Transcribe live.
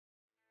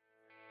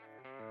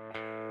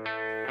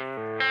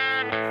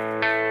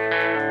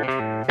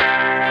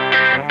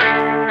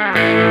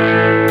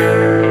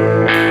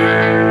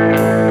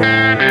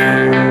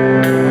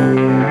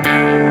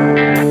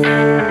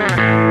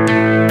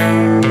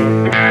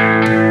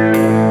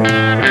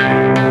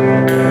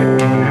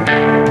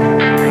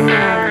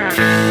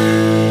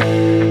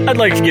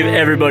to give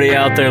everybody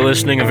out there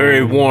listening a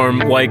very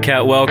warm White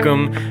Cat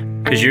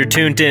welcome, because you're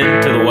tuned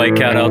in to the White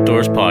Cat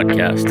Outdoors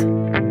podcast.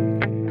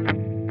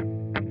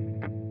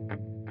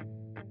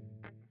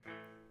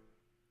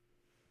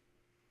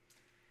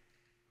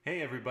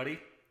 Hey everybody,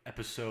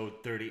 episode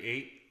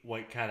 38,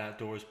 White Cat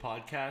Outdoors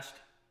podcast.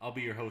 I'll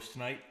be your host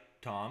tonight,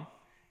 Tom,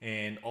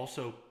 and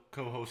also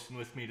co-hosting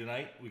with me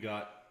tonight, we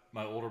got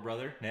my older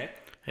brother, Nick.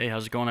 Hey,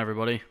 how's it going,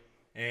 everybody?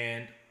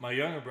 And my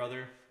younger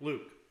brother,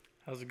 Luke.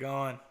 How's it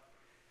going?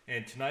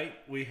 And tonight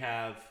we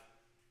have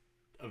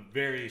a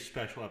very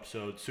special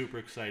episode. Super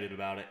excited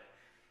about it.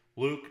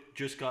 Luke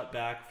just got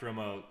back from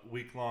a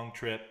week-long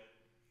trip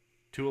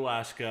to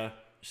Alaska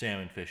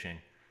salmon fishing.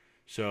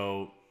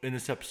 So in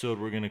this episode,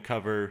 we're going to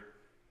cover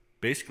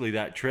basically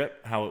that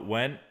trip, how it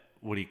went,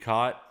 what he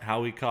caught,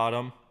 how he caught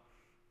them,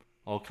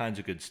 all kinds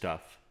of good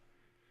stuff.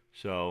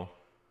 So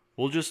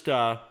we'll just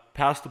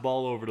pass the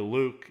ball over to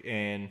Luke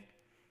and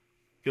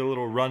get a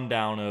little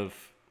rundown of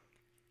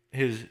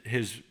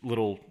his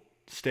little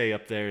stay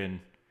up there, and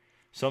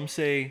some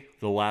say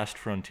the last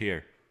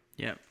frontier.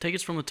 Yeah, take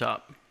us from the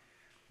top.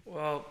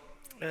 Well,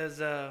 as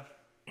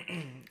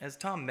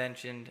Tom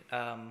mentioned,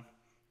 I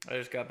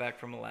just got back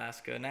from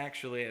Alaska, and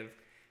actually I've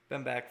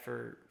been back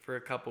for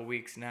a couple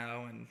weeks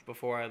now. And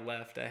before I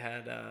left, I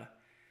had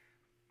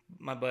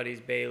my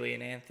buddies Bailey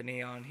and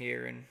Anthony on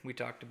here, and we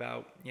talked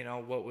about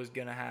what was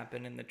gonna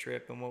happen in the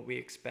trip and what we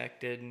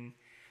expected, and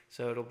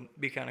so it'll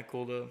be kind of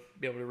cool to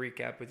be able to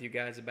recap with you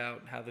guys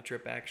about how the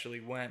trip actually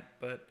went.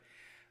 But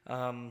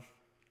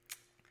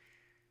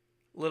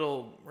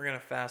we're gonna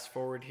fast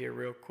forward here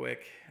real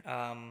quick.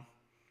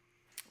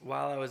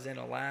 While I was in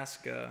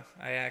Alaska,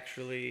 I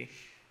actually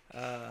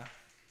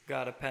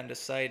got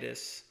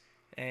appendicitis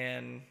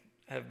and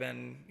have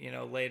been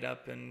laid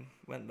up and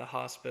went to the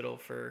hospital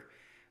for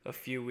a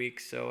few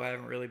weeks. So I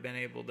haven't really been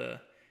able to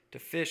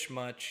fish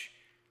much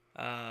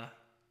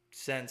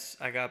since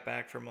I got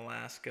back from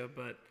Alaska.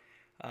 But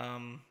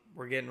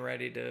we're getting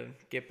ready to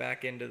get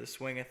back into the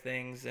swing of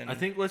things. And I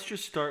think let's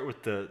just start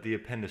with the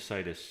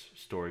appendicitis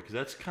story, because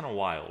that's kind of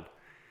wild.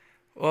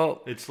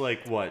 Well, it's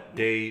like what,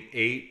 day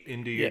 8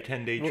 into your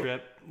 10-day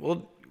trip?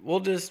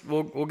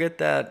 We'll get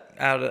that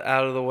out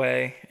of the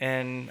way,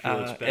 and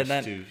it's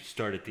best to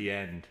start at the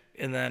end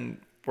and then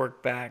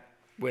work back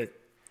with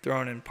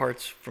throwing in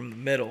parts from the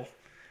middle.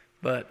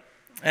 But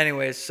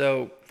anyways,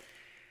 so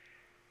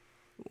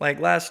like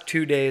last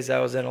 2 days I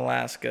was in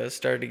Alaska,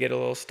 started to get a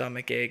little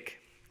stomach ache,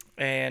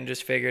 and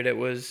just figured it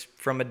was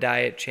from a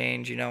diet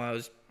change. I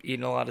was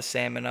eating a lot of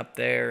salmon up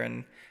there,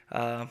 and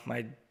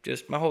my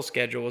whole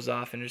schedule was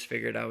off, and just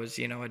figured I was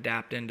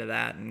adapt into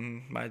that,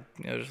 and my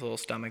just a little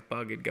stomach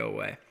bug would go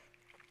away.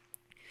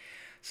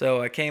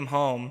 So I came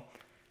home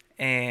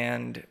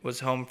and was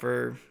home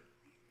for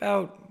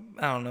about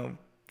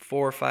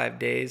 4 or 5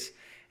 days,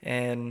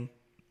 and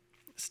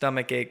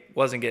stomach ache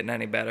wasn't getting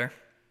any better.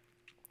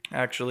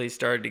 Actually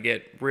started to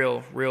get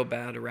real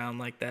bad around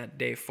like that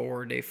day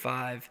 4, day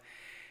 5.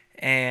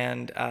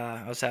 And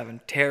I was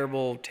having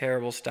terrible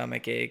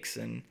stomach aches,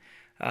 and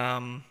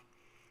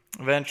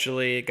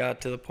eventually it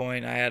got to the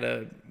point I had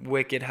a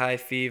wicked high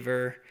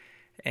fever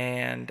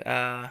and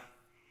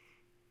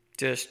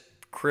just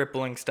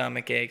crippling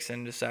stomach aches,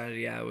 and decided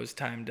it was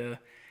time to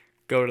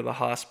go to the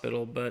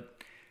hospital.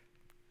 But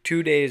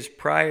 2 days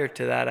prior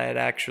to that, I had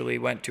actually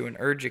went to an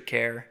urgent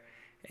care,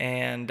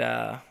 and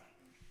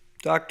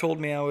doc told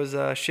me I was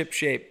ship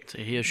shape. So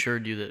he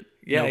assured you that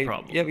no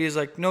problem. Yeah, he was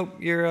like, nope,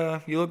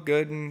 you look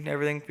good and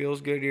everything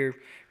feels good. You're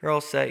all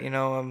set.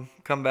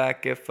 Come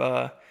back if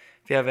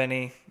you have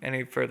any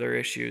further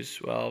issues.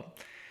 Well,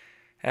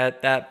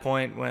 at that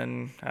point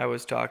when I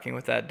was talking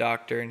with that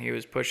doctor and he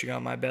was pushing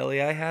on my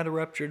belly, I had a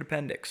ruptured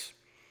appendix.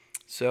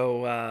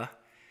 So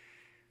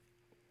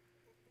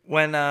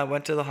when I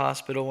went to the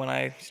hospital, when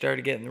I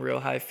started getting the real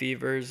high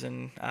fevers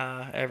and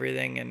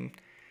everything, and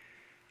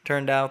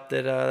turned out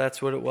that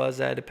that's what it was.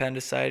 I had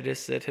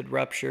appendicitis that had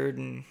ruptured,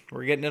 and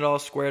we're getting it all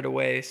squared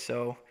away.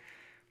 So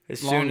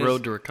long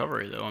road to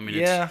recovery, though.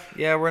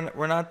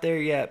 We're not there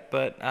yet,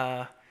 but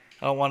I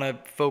don't want to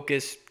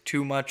focus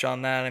too much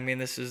on that.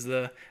 This is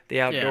the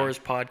outdoors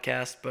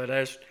podcast, but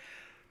I was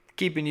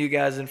keeping you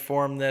guys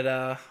informed that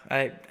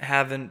I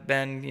haven't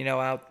been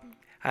out.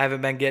 I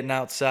haven't been getting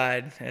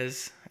outside,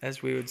 as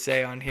we would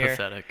say on here.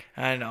 Pathetic.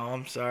 I know.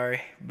 I'm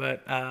sorry,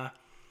 but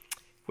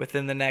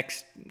within the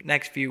next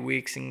few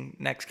weeks and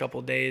next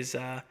couple of days,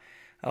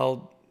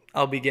 I'll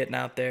be getting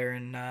out there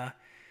and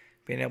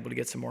being able to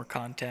get some more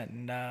content.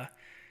 And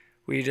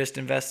we just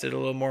invested a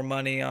little more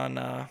money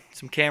on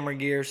some camera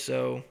gear,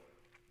 so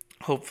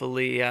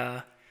hopefully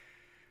the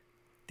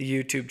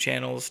YouTube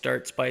channel will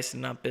start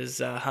spicing up as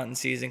hunting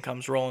season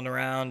comes rolling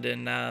around,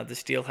 and the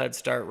steelheads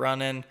start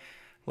running,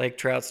 lake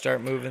trout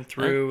start moving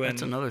through.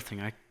 That's another thing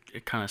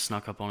it kind of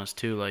snuck up on us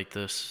too, like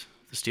this.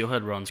 The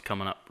steelhead run's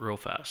coming up real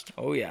fast.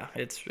 Oh yeah,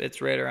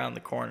 it's right around the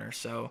corner.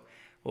 So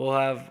we'll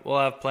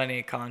have plenty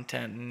of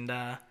content,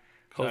 and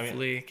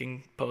hopefully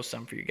can post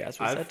some for you guys.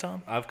 What's that,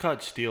 Tom? I've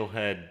caught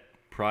steelhead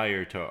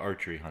prior to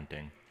archery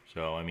hunting,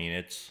 so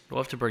it's we'll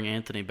have to bring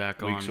Anthony back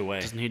weeks on.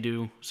 Away. Doesn't he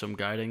do some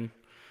guiding?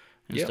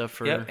 and stuff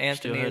for Anthony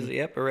Steelhead.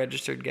 is a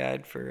registered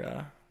guide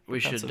for We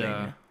should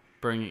Pennsylvania.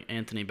 bring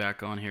Anthony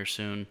back on here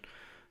soon.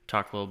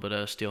 Talk a little bit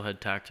of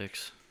Steelhead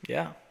tactics.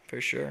 Yeah, for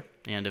sure.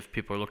 And if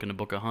people are looking to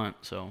book a hunt,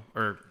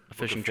 or a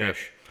fishing trip.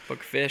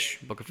 Book a fish.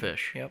 Book a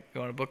fish. Yep. You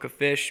want to book a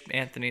fish?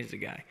 Anthony's the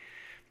guy.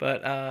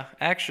 But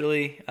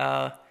actually,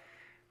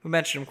 we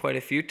mentioned him quite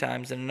a few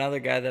times. And another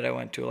guy that I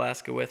went to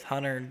Alaska with,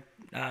 Hunter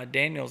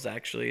Daniels,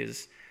 actually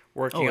is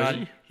working is on.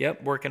 he?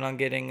 Yep, working on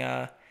getting.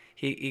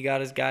 He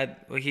got his guide.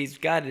 Well, he's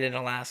guided in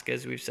Alaska,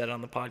 as we've said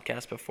on the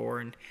podcast before,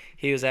 and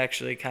he was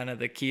actually kind of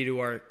the key to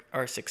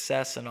our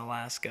success in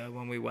Alaska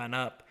when we went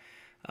up.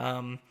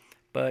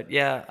 But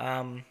yeah,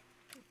 I'm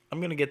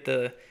gonna get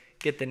the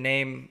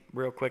name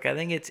real quick. I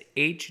think it's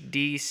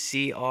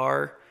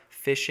HDCR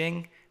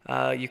Fishing.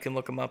 You can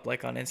look them up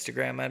like on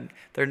Instagram.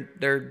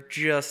 They're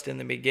just in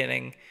the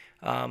beginning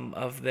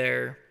of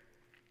their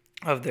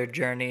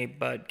journey,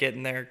 but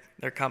getting their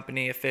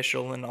company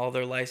official and all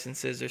their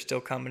licenses are still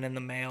coming in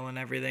the mail and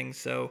everything.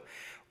 So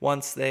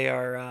once they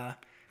are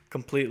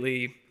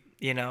completely,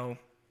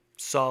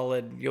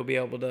 solid, you'll be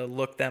able to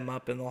look them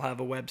up, and they'll have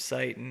a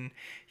website, and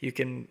you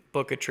can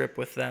book a trip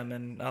with them.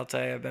 And I'll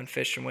tell you, I've been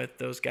fishing with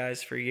those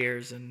guys for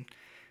years, and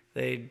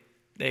they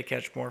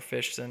catch more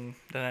fish than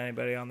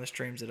anybody on the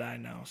streams that I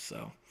know.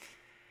 So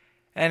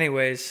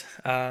anyways,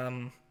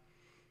 I'll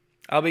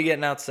be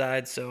getting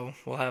outside, so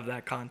we'll have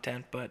that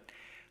content. But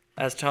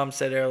as Tom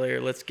said earlier,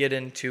 let's get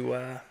into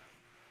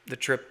the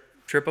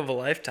trip of a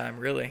lifetime,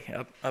 really,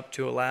 up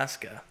to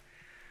Alaska.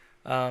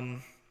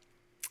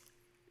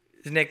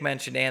 Nick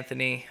mentioned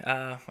Anthony.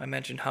 I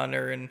mentioned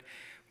Hunter and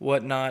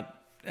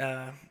whatnot.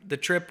 The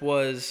trip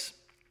was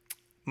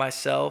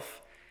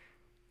myself,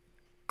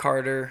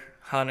 Carter,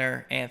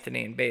 Hunter,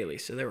 Anthony, and Bailey.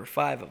 So there were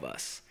 5 of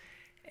us.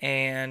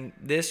 And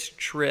this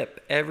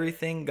trip,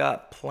 everything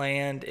got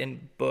planned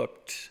and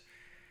booked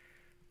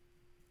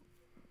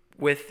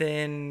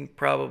within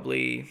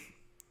probably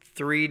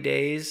 3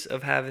 days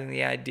of having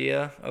the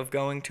idea of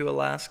going to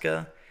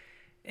Alaska.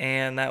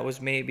 And that was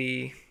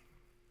maybe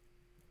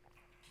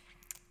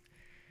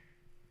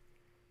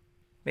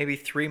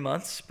 3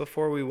 months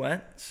before we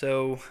went.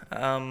 So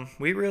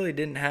we really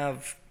didn't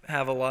have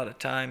a lot of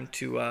time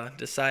to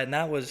decide. And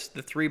that was,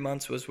 the 3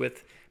 months was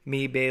with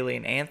me, Bailey,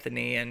 and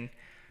Anthony. And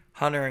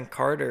Hunter and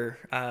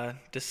Carter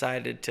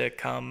decided to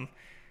come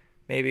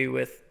maybe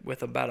with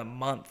about a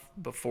month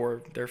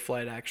before their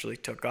flight actually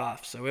took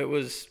off. So it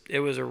was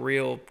a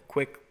real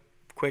quick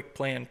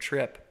planned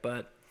trip.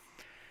 But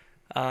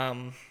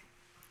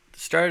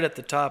started at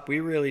the top. We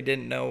really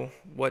didn't know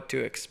what to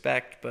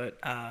expect, but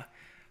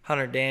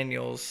Hunter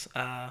Daniels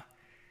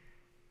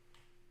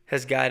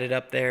has guided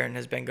up there and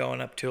has been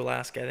going up to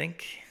Alaska. I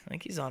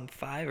think he's on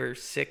 5 or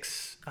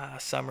 6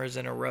 summers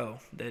in a row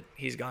that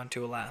he's gone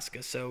to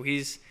Alaska. So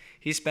he's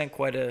spent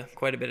quite a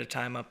bit of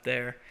time up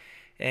there,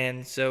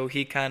 and so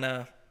he kind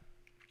of,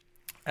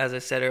 as I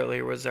said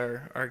earlier, was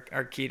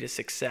our key to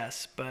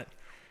success. But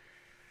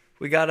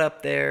we got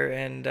up there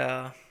and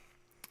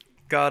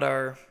got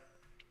our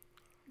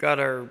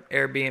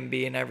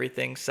Airbnb and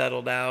everything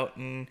settled out.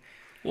 And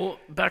Well,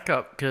 back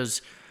up,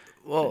 because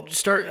well,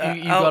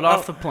 you got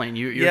off the plane.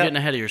 You're getting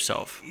ahead of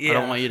yourself. Yeah, I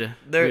don't want you to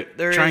there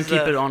try and is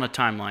keep it on a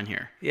timeline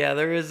here. Yeah,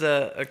 there is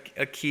a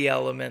key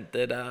element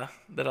that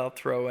I'll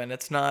throw in.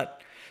 It's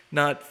not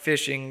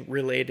fishing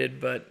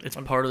related, but It's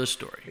part of the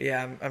story.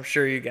 yeah, I'm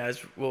sure you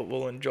guys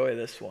will enjoy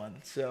this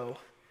one. So,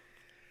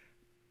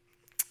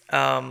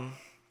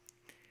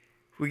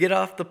 we get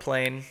off the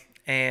plane,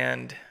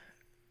 and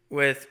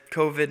with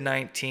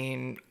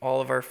COVID-19, all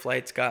of our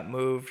flights got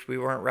moved. We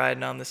weren't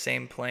riding on the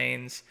same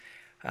planes.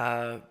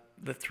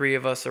 The 3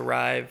 of us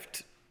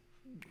arrived,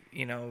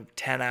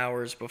 10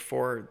 hours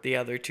before the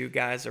other 2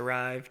 guys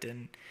arrived,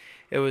 and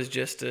it was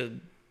just a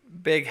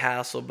big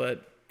hassle.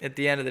 But at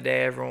the end of the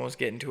day, everyone was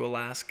getting to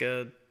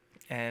Alaska,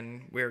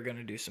 and we were going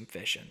to do some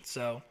fishing.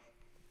 So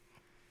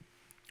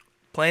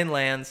plane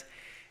lands,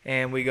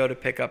 and we go to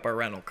pick up our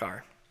rental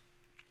car.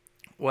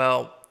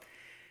 Well,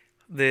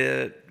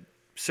 the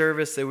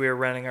service that we were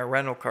renting our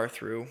rental car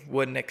through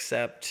wouldn't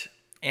accept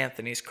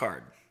Anthony's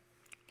card.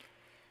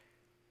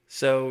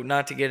 So,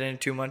 not to get into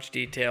too much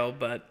detail,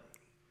 but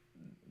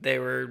they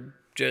were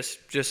just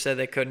said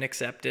they couldn't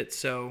accept it.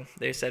 So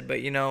they said,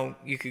 but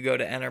you could go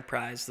to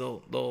Enterprise.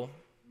 They'll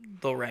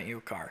rent you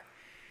a car.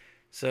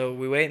 So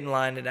we wait in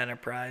line at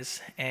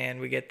Enterprise, and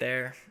we get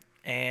there,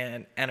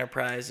 and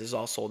Enterprise is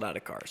all sold out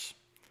of cars.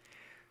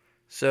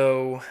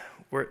 So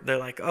they're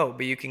like, oh,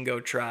 but you can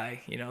go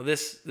try,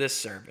 this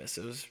service.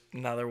 It was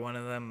another one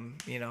of them,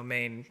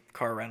 main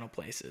car rental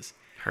places.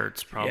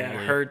 Hertz, probably.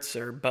 Yeah, Hertz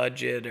or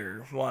Budget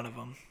or one of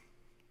them.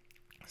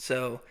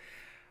 So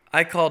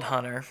I called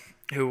Hunter,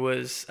 who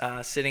was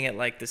sitting at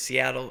like the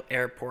Seattle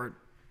airport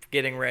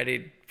getting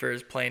ready for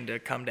his plane to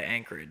come to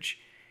Anchorage.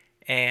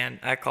 And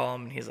I call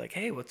him, and he's like,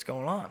 hey, what's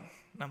going on?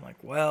 And I'm like,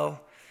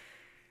 well,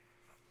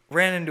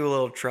 ran into a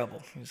little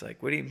trouble. He's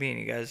like, what do you mean?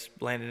 You guys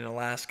landed in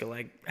Alaska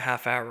like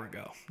half hour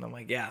ago. And I'm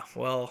like, yeah,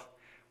 well,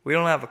 we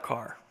don't have a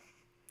car.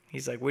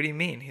 He's like, what do you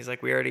mean? He's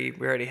like, we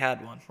already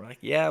had one. We're like,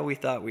 yeah, we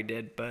thought we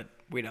did, but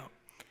we don't.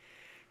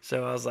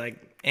 So I was like,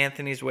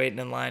 Anthony's waiting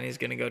in line. He's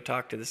gonna go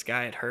talk to this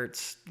guy at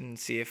Hertz and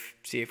see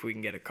if we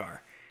can get a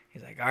car.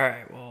 He's like, all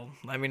right, well,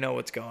 let me know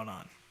what's going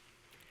on.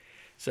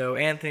 So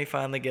Anthony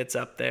finally gets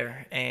up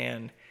there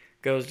and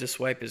goes to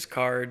swipe his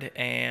card,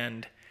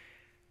 and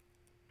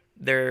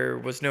there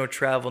was no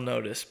travel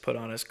notice put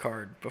on his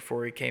card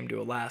before he came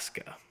to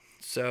Alaska.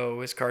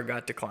 So his card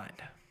got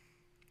declined.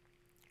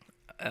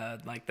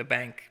 Like the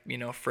bank,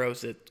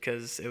 froze it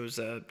because it was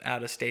a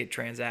out-of-state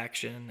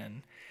transaction,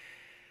 and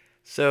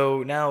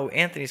so now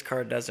Anthony's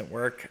card doesn't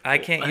work. I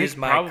can't use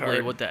my card.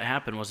 Probably what that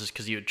happened was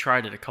because you had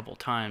tried it a couple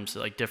times,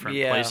 like different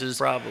places.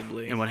 Yeah,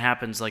 probably. And what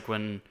happens, like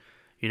when,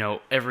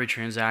 every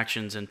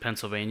transaction's in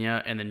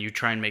Pennsylvania, and then you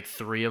try and make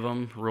 3 of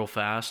them real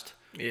fast.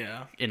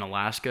 Yeah. In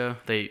Alaska,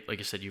 they, like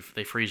I said,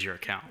 they freeze your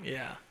account.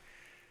 Yeah.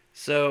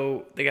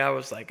 So the guy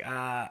was like,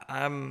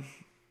 I'm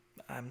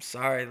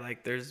sorry,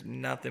 like there's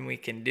nothing we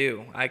can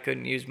do. I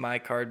couldn't use my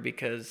card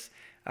because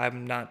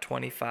I'm not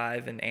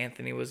 25, and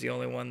Anthony was the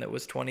only one that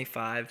was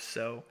 25.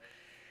 So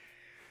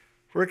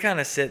we're kind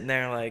of sitting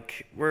there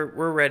like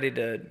we're ready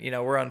to,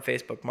 we're on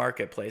Facebook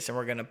Marketplace and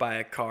we're gonna buy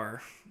a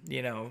car.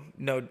 No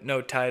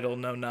title,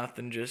 no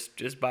nothing,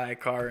 just buy a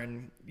car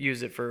and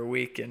use it for a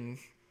week and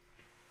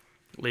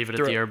leave it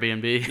at the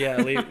Airbnb. Yeah,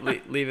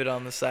 leave it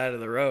on the side of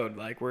the road.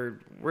 Like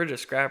we're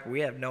just scrapping. We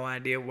have no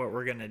idea what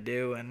we're gonna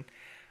do, and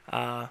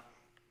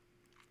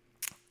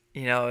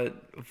a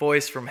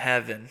voice from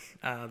heaven,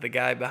 the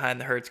guy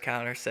behind the Hertz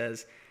counter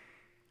says,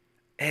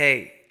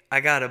 "Hey, I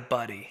got a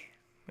buddy."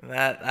 And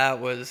that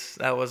was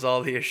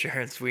all the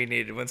assurance we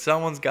needed. When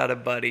someone's got a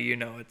buddy,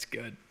 it's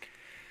good.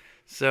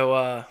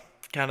 So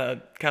kind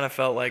of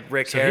felt like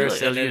Rick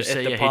Harrison at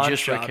the pawn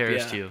shop.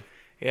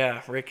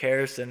 Yeah, Rick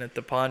Harrison at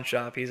the pawn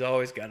shop. He's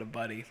always got a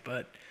buddy.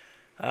 But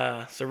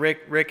so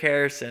Rick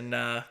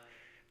Harrison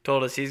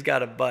told us he's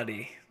got a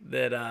buddy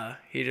that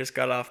he just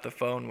got off the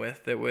phone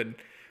with that would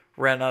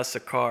rent us a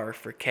car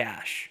for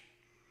cash.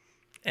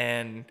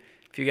 And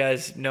if you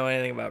guys know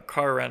anything about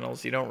car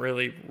rentals, you don't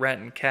really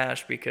rent in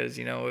cash because,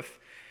 if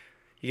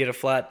you get a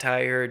flat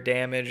tire or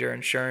damage or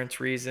insurance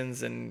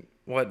reasons and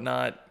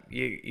whatnot,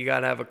 you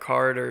got to have a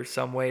card or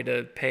some way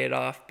to pay it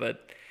off.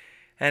 But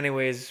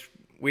anyways,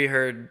 we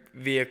heard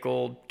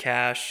vehicle,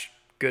 cash,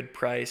 good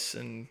price,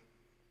 and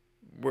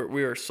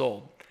we were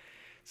sold.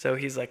 So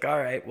he's like, all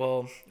right,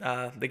 well,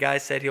 the guy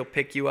said he'll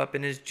pick you up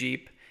in his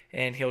Jeep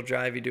and he'll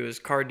drive you to his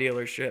car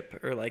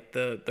dealership or like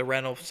the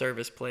rental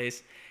service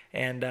place.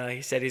 And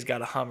he said he's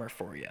got a Hummer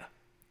for you.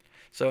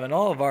 So in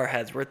all of our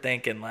heads, we're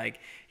thinking like,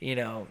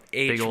 H1,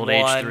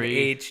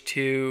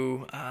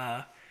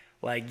 H2,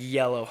 like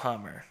yellow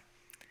Hummer.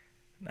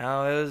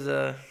 Now it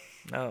was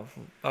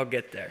I'll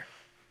get there.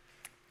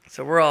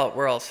 So we're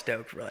all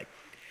stoked. We're like,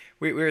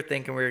 we were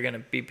thinking we were gonna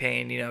be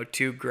paying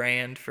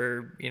 $2,000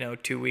 for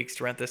 2 weeks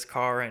to rent this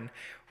car, and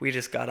we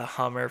just got a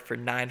Hummer for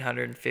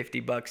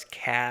 $950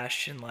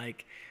 cash, and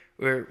like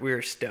we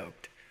were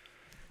stoked.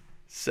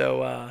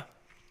 So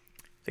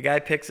the guy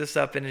picks us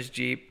up in his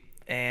Jeep,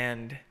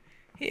 and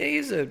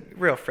he's a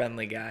real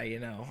friendly guy.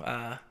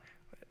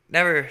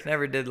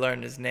 Never did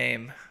learn his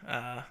name,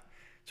 so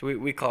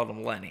we called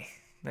him Lenny.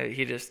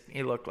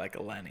 He looked like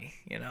a Lenny,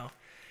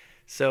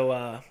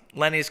 So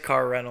Lenny's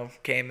car rental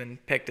came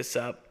and picked us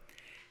up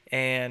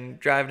and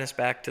driving us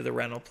back to the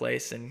rental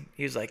place, and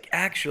he was like,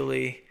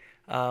 actually,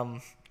 I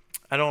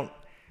don't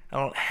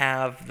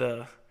have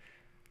the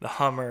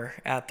Hummer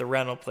at the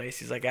rental place.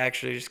 He's like, I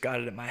actually just got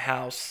it at my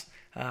house.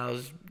 I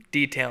was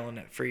detailing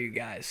it for you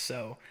guys,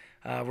 so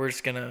we're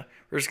just gonna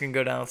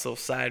go down this little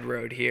side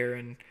road here,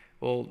 and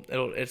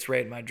it's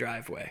right in my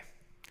driveway.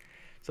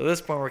 So at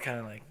this point, we're kind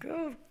of like,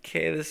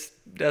 okay, this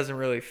doesn't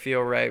really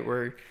feel right.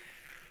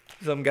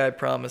 Some guy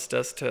promised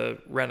us to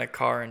rent a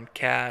car in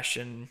cash,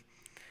 and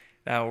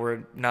now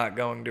we're not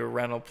going to a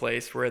rental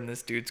place. We're in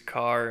this dude's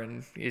car,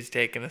 and he's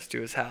taking us to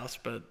his house.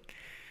 But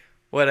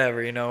whatever,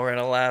 we're in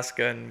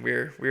Alaska, and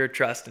we're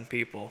trusting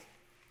people.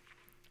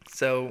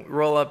 So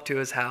roll up to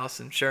his house,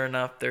 and sure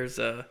enough, there's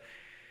a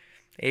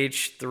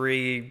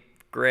H3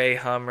 gray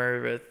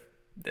Hummer with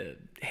the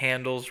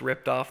handles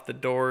ripped off the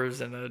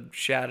doors and a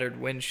shattered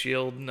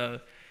windshield and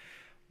a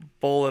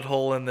bullet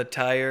hole in the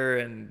tire,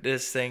 and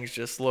this thing's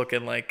just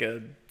looking like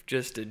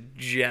just a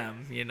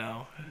gem,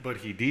 But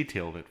he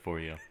detailed it for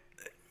you.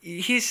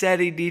 He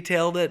said he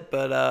detailed it,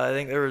 but I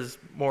think there was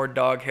more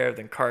dog hair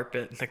than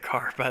carpet in the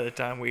car by the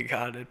time we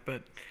got it.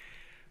 But,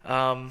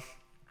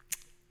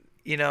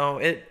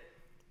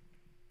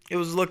 it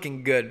was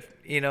looking good.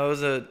 It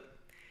was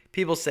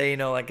people say,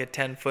 like a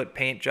 10-foot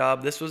paint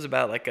job. This was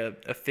about like a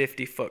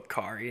 50-foot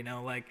car,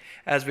 like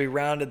as we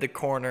rounded the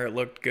corner, it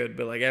looked good.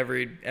 But like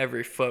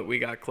every foot we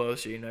got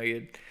closer,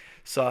 you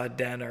saw a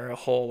dent or a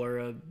hole or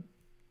a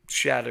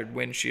shattered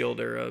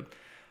windshield or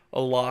a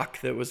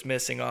lock that was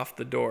missing off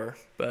the door.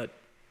 But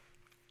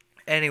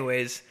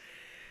anyways,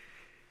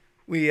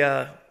 we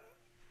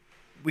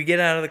get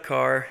out of the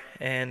car,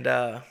 and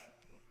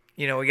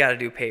we got to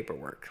do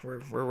paperwork.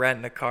 We're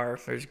renting a car.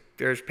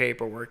 There's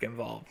paperwork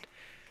involved.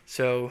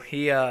 So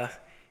he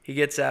he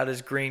gets out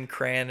his green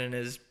crayon and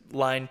his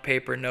lined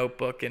paper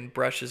notebook and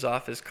brushes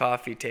off his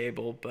coffee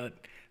table, but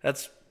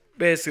that's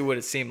basically what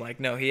it seemed like.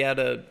 No, he had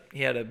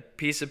a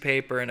piece of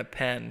paper and a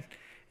pen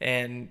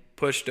and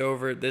pushed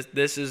over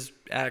this is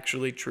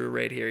actually true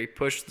right here. He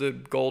pushed the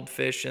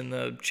goldfish and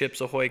the Chips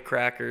Ahoy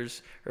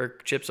crackers or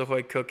Chips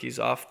Ahoy cookies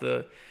off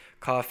the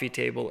coffee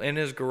table in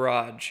his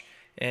garage,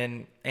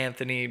 and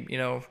Anthony,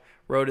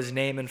 wrote his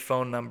name and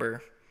phone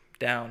number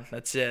down.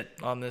 That's it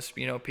on this,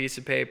 piece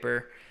of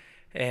paper.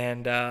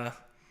 And the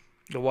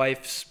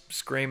wife's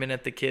screaming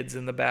at the kids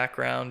in the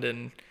background,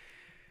 and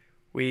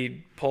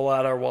we pull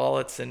out our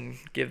wallets and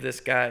give this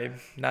guy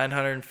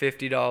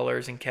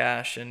 $950 in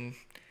cash and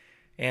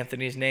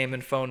Anthony's name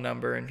and phone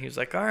number. And he was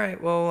like, all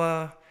right,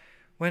 well,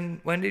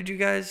 when did you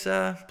guys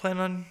plan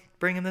on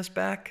bringing this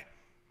back?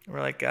 And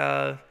we're like,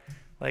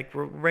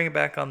 we're bringing it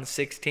back on the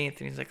 16th.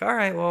 And he's like, all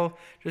right, well,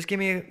 just give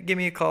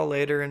me a call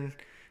later and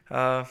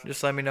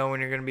just let me know when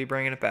you're going to be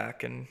bringing it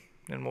back, and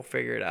we'll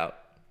figure it out.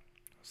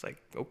 I was like,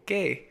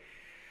 okay.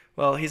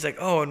 Well, he's like,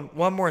 oh, and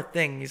one more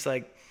thing. He's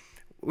like,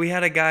 we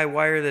had a guy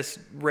wire this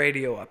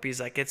radio up.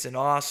 He's like, it's an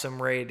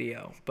awesome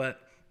radio,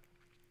 but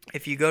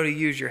if you go to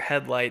use your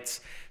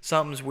headlights,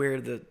 something's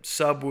weird. The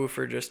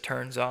subwoofer just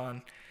turns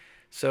on.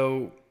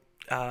 So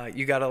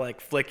you got to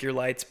flick your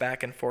lights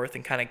back and forth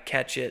and kind of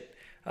catch it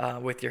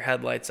with your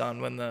headlights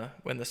on when the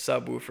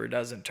subwoofer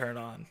doesn't turn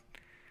on.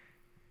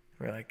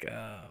 We're like,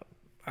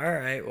 all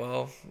right,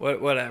 well,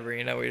 whatever.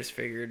 We just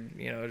figured,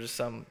 just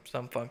some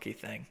funky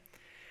thing.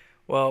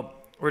 Well,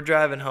 we're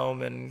driving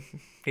home and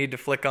need to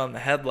flick on the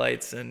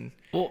headlights and.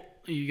 Well,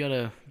 you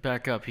gotta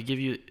back up. He gave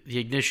you the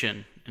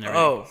ignition and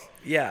everything. Oh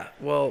yeah,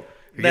 well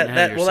we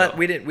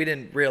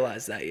didn't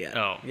realize that yet.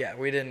 Oh yeah,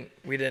 we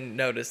didn't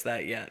notice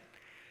that yet.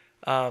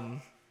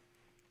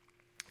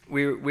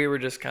 We were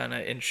just kind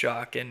of in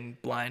shock and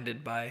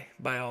blinded by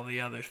all the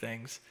other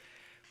things.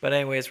 But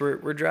anyways,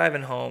 we're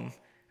driving home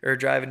or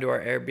driving to our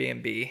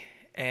Airbnb,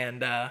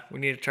 and we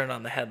need to turn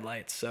on the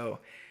headlights. So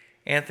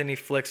Anthony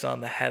flicks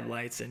on the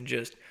headlights and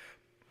just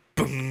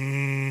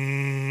boom.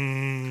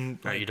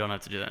 All right, you don't have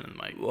to do that in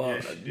the mic. Well,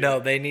 no,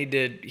 they need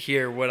to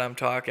hear what I'm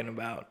talking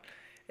about.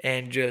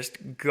 And just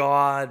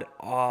god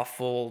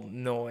awful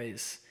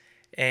noise.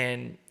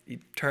 And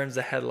he turns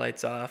the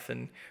headlights off,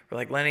 and we're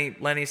like,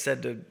 Lenny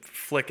said to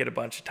flick it a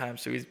bunch of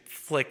times, so he's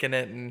flicking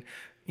it, and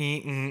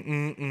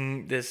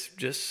this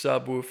just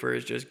subwoofer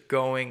is just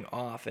going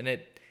off, and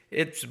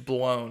it's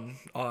blown.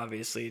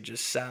 Obviously, it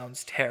just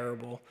sounds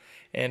terrible.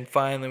 And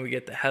finally, we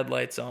get the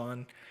headlights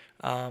on,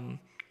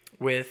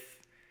 with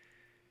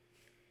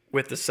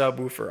the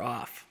subwoofer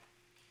off,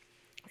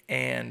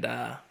 and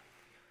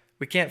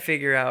we can't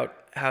figure out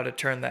how to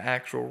turn the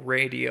actual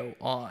radio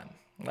on.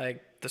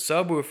 The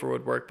subwoofer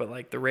would work,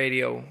 but the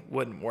radio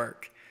wouldn't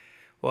work.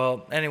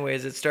 Well,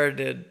 anyways, it started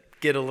to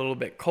get a little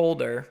bit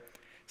colder,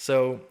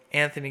 so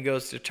Anthony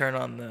goes to turn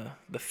on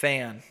the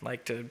fan,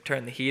 to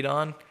turn the heat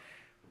on.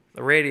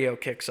 The radio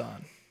kicks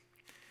on.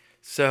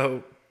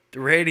 So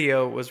the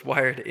radio was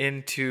wired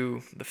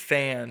into the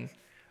fan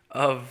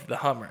of the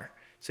Hummer.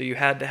 So you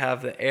had to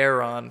have the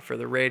air on for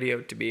the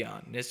radio to be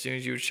on. And as soon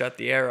as you would shut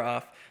the air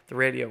off, the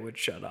radio would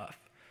shut off.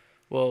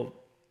 Well,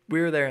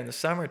 we were there in the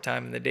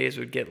summertime, and the days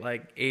would get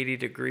 80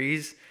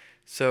 degrees.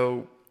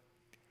 So,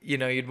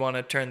 you'd want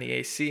to turn the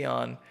AC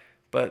on,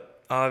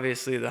 but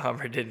obviously the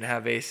Hummer didn't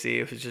have AC.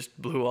 It was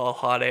just blew all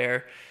hot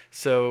air.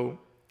 So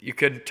you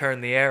couldn't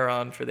turn the air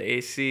on for the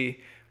AC,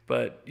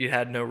 but you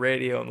had no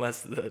radio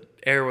unless the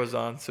air was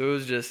on. So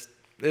it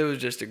was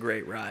just a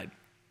great ride.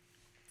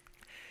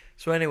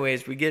 So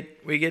anyways, we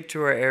get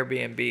to our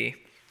Airbnb,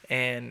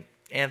 and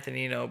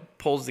Anthony,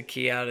 pulls the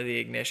key out of the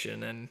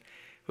ignition and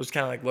was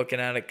kind of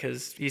looking at it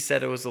because he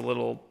said it was a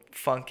little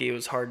funky. It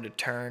was hard to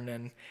turn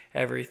and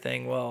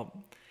everything. Well,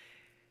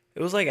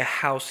 it was like a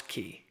house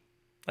key.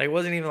 It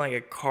wasn't even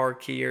a car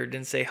key, or it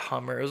didn't say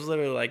Hummer. It was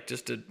literally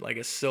just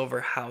a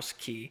silver house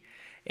key,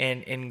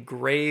 and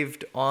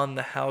engraved on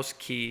the house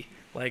key,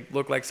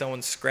 looked like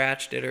someone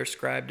scratched it or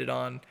scribed it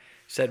on,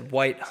 said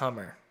white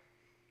Hummer.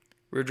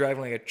 We were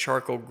driving a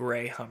charcoal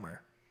gray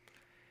Hummer.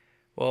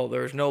 Well,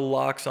 there was no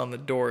locks on the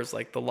doors.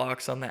 The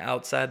locks on the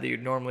outside that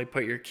you'd normally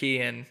put your key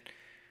in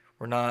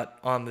were not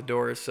on the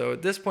doors. So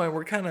at this point,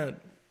 we're kind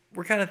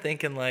of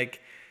thinking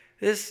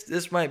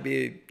this might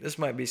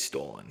be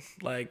stolen.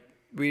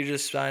 We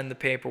just signed the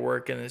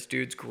paperwork in this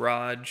dude's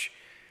garage.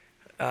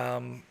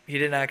 He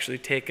didn't actually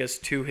take us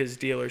to his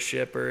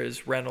dealership or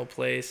his rental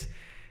place.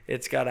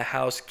 It's got a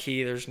house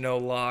key. There's no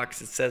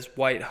locks. It says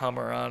white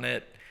Hummer on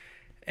it,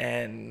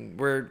 and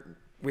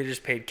we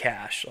just paid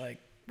cash.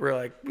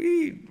 But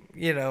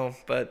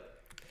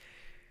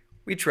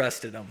we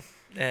trusted him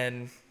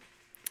and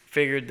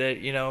figured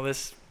that,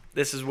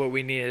 this is what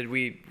we needed.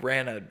 We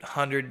ran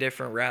 100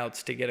 different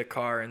routes to get a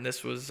car, and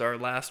this was our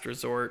last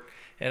resort.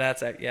 And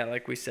that's,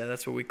 like we said,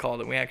 that's what we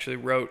called it. We actually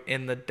wrote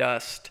in the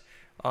dust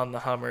on the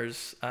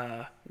Hummer's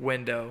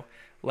window,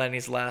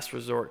 Lenny's Last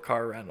Resort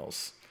Car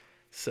Rentals.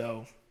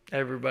 So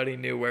everybody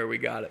knew where we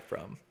got it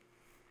from.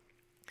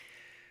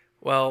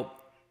 Well,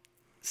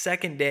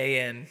 second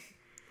day in,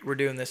 we're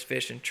doing this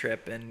fishing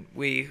trip, and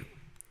we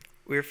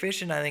were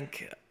fishing. I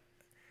think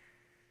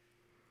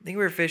we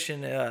were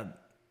fishing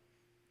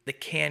the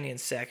canyon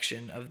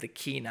section of the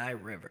Kenai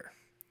River,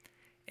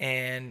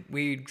 and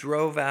we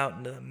drove out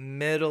into the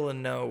middle of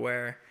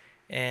nowhere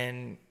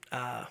and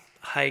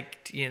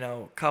hiked,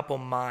 a couple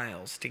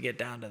miles to get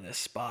down to this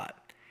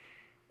spot.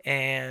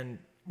 And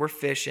we're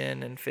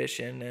fishing,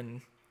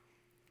 and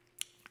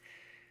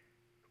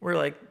we're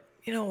like,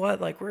 you know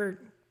what? Like,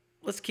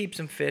 let's keep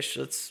some fish.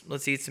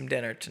 Let's eat some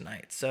dinner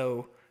tonight.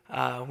 So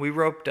we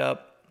roped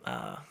up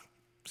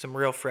some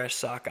real fresh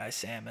sockeye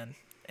salmon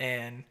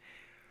and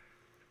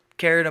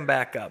carried them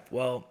back up.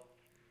 Well,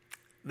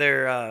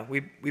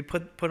 we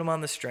put them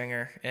on the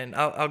stringer, and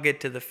I'll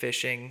get to the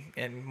fishing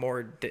in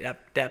more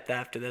depth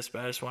after this,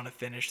 but I just want to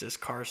finish this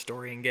car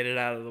story and get it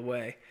out of the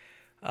way.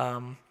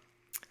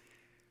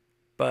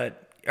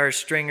 But our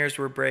stringers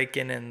were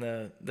breaking, and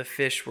the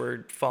fish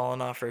were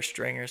falling off our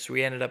stringers, so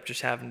we ended up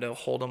just having to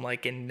hold them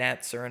like in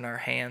nets or in our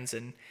hands,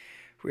 and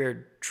we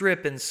were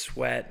dripping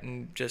sweat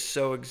and just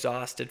so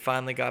exhausted.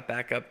 Finally got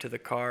back up to the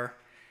car.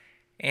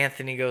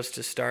 Anthony goes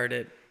to start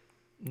it.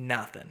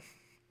 Nothing.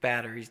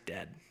 Battery's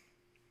dead.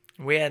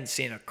 We hadn't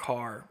seen a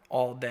car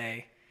all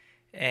day,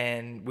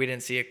 and we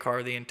didn't see a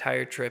car the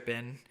entire trip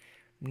in.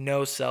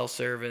 No cell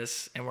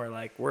service, and we're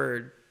like,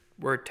 we're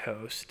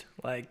toast.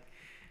 Like,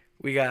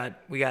 we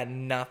got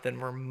nothing.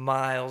 We're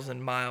miles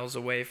and miles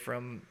away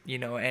from,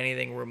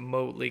 anything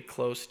remotely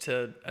close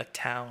to a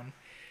town.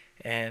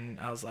 And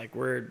I was like,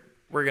 we're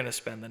gonna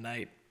spend the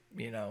night,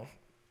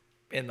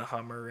 in the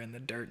Hummer, in the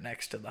dirt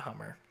next to the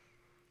Hummer.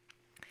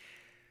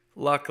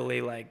 Luckily,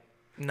 like,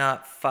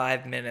 not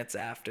 5 minutes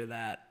after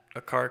that,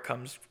 a car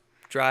comes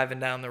driving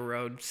down the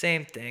road.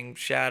 Same thing,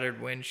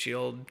 shattered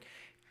windshield,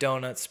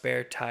 donut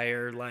spare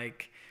tire,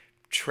 like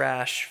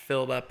trash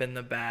filled up in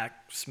the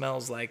back,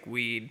 smells like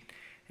weed.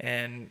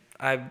 And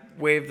I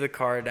waved the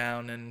car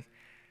down, and,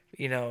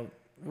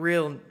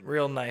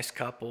 real nice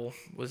couple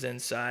was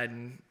inside,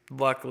 and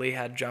luckily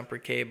had jumper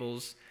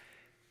cables,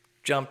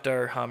 jumped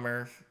our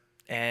Hummer,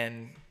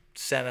 and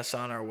sent us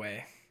on our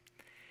way.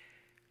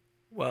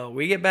 Well,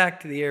 we get back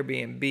to the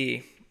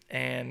Airbnb,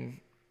 and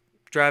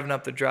driving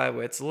up the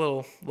driveway, it's a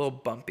little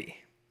bumpy.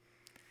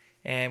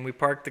 And we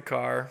parked the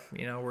car,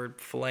 we're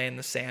filleting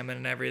the salmon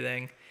and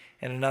everything.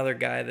 And another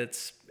guy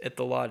that's at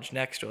the lodge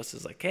next to us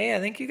is like, hey, I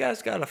think you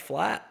guys got a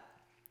flat.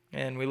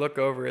 And we look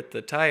over at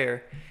the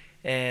tire,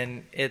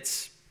 and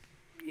it's,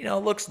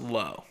 looks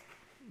low.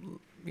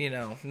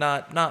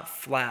 Not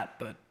flat,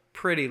 but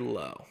pretty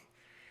low.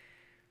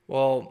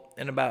 Well,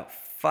 in about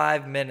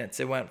 5 minutes,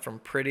 it went from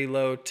pretty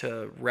low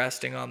to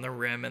resting on the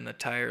rim, and the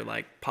tire,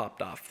 like,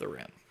 popped off the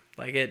rim.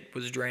 Like, it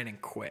was draining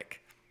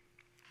quick.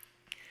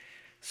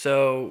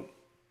 So,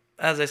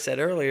 as I said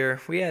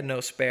earlier, we had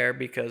no spare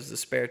because the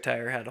spare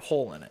tire had a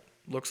hole in it.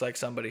 Looks like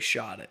somebody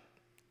shot it.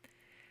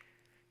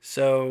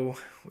 So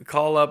we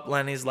call up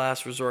Lenny's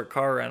Last Resort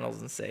Car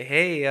Rentals and say,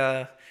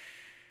 hey,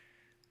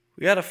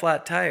 we got a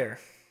flat tire.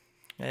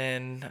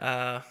 And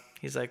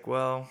he's like,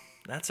 well,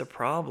 that's a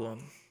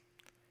problem.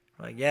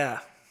 I'm like, yeah,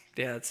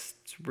 it's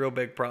a real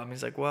big problem.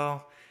 He's like,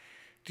 well,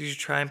 did you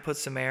try and put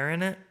some air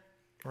in it?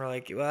 We're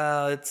like,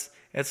 well, it's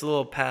a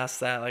little past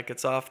that. Like,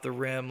 it's off the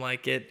rim.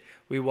 Like,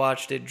 we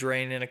watched it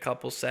drain in a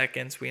couple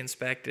seconds. We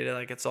inspected it.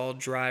 Like, it's all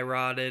dry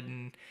rotted,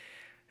 and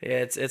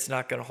it's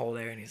not going to hold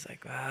air. And he's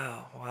like,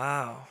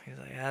 wow. He's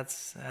like,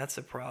 that's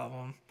a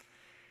problem.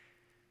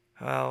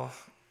 Well,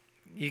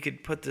 you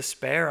could put the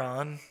spare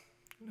on.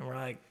 And we're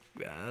like,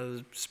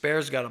 the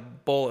spare's got a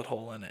bullet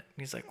hole in it.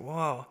 And he's like,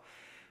 whoa,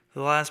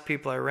 the last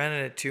people I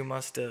rented it to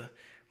must have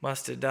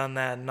done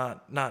that and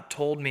not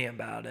told me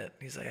about it.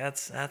 He's like,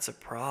 that's a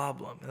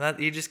problem. And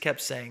he just kept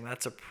saying,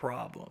 that's a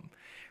problem.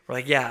 We're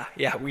like, yeah,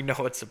 we know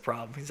it's a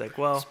problem. He's like,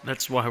 well,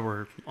 That's why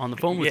we're on the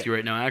phone with you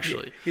right now,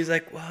 actually. He's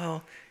like,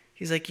 well,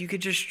 you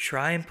could just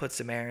try and put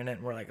some air in it.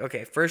 And we're like,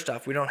 okay, first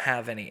off, we don't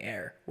have any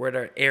air. We're at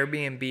our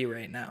Airbnb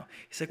right now.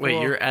 He's like, Wait,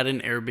 well, you're at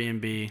an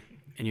Airbnb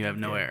and you have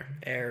no air.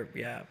 Air,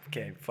 yeah,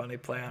 okay, funny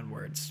play on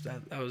words.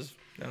 That was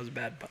a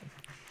bad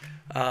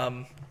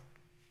pun.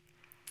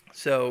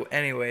 So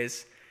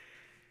anyways,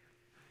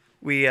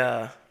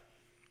 we're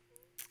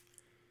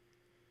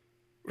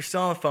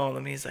still on the phone with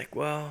him. He's like,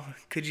 well,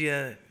 could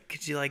you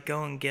like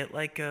go and get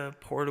like a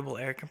portable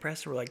air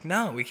compressor? We're like,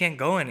 no, we can't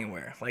go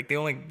anywhere. Like, the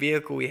only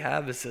vehicle we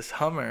have is this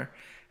Hummer,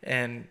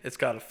 and it's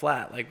got a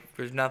flat. Like,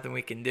 there's nothing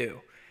we can do.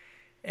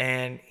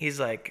 And he's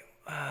like,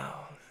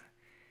 oh,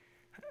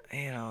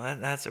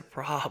 that's a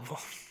problem.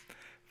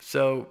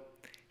 So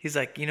he's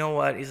like, you know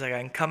what? He's like, I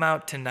can come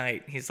out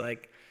tonight. He's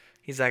like,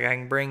 I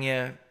can bring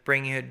you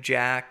a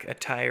jack, a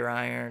tire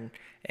iron,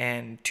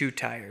 and 2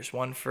 tires,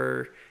 one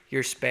for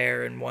your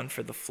spare and one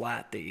for the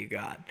flat that you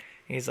got.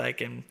 And he's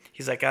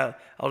like,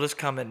 I'll just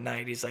come at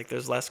night. He's like,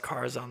 there's less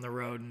cars on the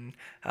road, and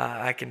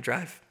I can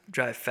drive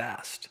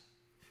fast.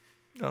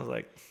 I was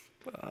like,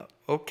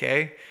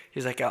 okay.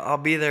 He's like, I'll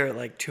be there at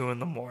like 2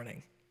 a.m. We're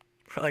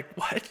like,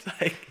 what?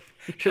 Like,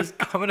 Just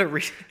come at a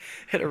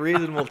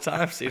reasonable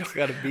time so you don't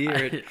got to be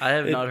here. I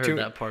have at not heard 2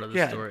 that part of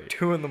the story.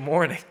 2 in the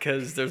morning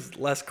because there's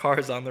less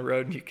cars on the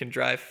road and you can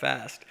drive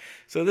fast.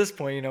 So at this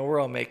point, you know, we're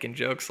all making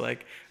jokes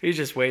like, we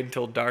just wait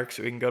until dark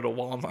so we can go to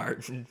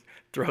Walmart and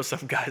throw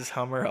some guy's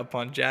Hummer up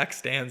on jack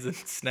stands and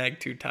snag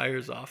 2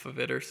 tires off of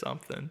it or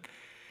something.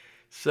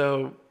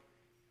 So,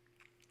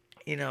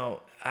 you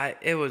know,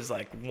 it was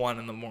like 1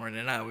 in the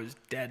morning. I was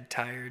dead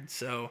tired,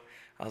 so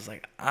I was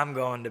like, I'm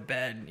going to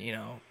bed. You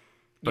know,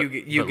 But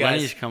you guys.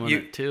 Lenny's coming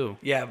at 2.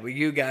 Yeah, but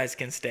you guys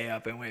can stay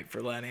up and wait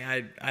for Lenny.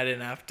 I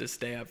didn't have to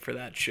stay up for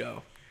that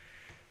show.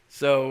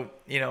 So,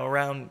 you know,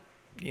 around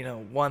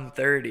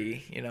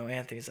 1:30, you know,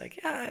 Anthony's like,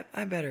 yeah,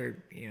 I better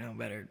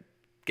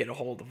get a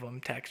hold of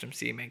him, text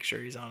him, make sure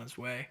he's on his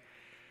way.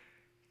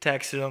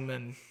 Texted him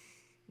and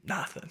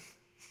nothing.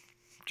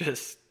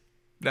 Just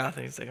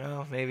nothing. He's like,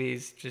 oh, maybe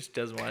he just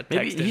doesn't want to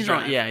text and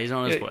drive. He's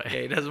on his way.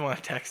 Yeah, he doesn't want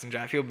to text and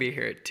drive. He'll be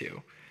here at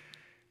 2.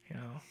 You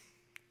know,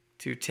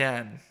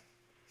 2:10,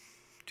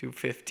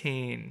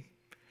 2:15,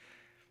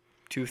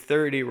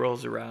 2:30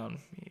 rolls around.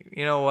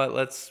 You know what?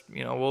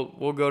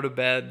 We'll go to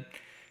bed.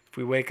 If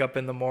we wake up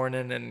in the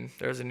morning and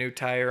there's a new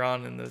tire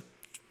on and the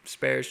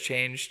spare's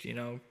changed, you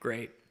know,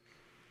 great.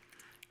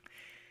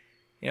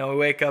 You know, we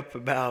wake up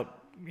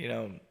about,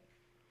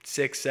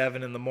 6,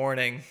 7 in the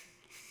morning,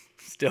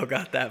 still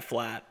got that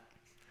flat.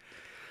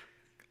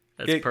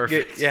 That's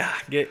perfect.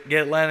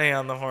 Get Lenny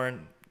on the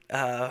horn.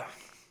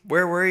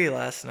 Where were you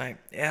last night?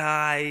 Yeah,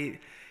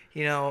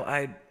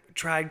 I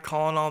tried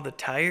calling all the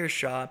tire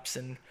shops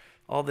and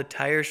all the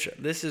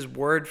this is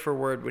word for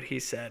word what he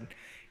said.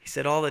 He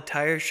said all the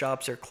tire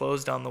shops are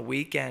closed on the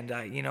weekend.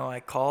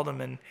 I called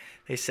them and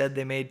they said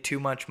they made too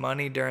much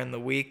money during the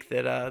week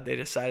that they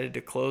decided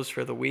to close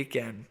for the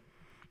weekend.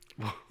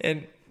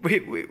 And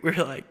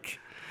we're like,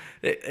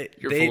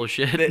 You're full of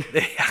shit.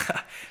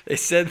 They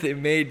said they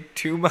made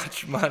too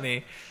much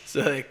money,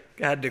 so they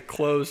had to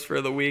close for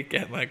the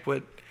weekend. Like,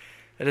 what?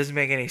 That doesn't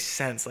make any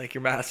sense. Like,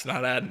 your math's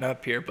not adding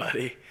up here,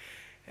 buddy.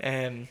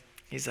 And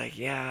he's like,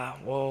 yeah,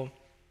 well,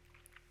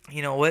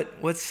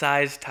 what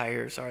size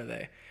tires are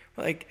they?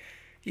 Like,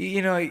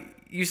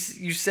 you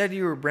said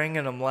you were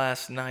bringing them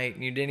last night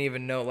and you didn't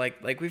even know,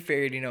 like we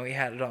figured, he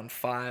had it on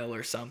file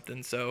or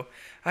something. So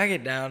I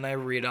get down and I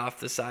read off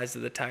the size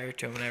of the tire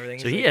to him and everything.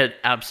 So he had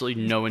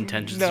absolutely no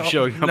intentions of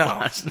showing up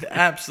last night.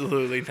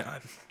 Absolutely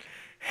none.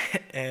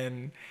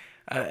 And,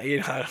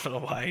 I don't know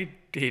why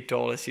he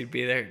told us he'd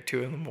be there at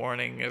 2 in the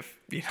morning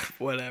if,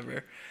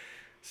 whatever.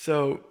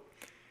 So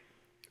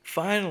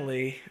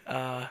finally,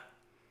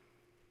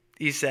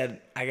 he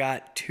said, I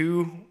got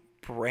 2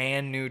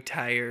 brand new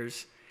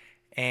tires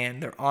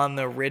and they're on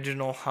the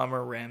original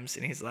Hummer rims.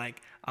 And he's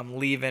like, I'm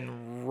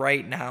leaving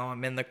right now.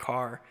 I'm in the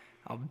car.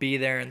 I'll be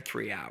there in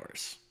 3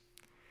 hours.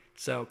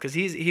 So, because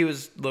he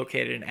was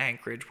located in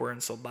Anchorage. We're in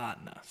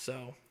Soldotna.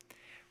 So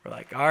we're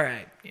like, all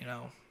right,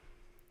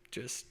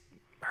 just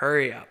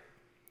hurry up.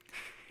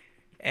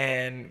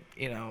 And,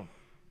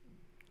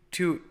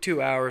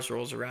 2 hours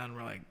rolls around.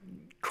 We're like,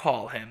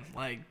 call him.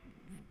 Like,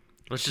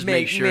 let's just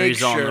make sure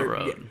he's on the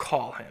road. Yeah,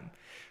 call him.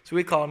 So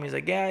we called him. He's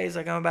like,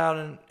 I'm about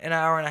an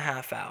hour and a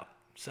half out.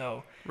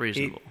 So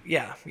reasonable.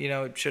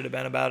 It should have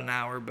been about an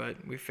hour,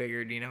 but we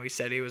figured, he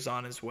said he was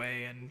on his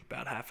way and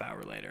about half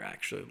hour later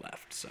actually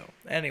left. So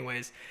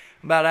anyways,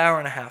 about an hour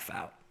and a half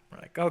out. We're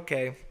like,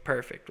 okay,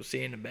 perfect. We'll see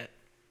you in a bit.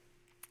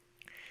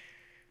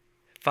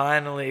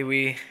 Finally,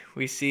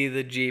 we see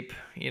the Jeep,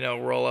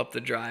 roll up the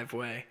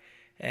driveway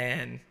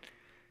and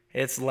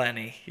it's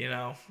Lenny,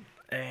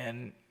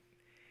 and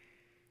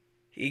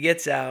he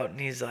gets out and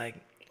he's like,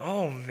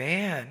 oh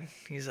man.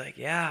 He's like,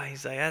 yeah.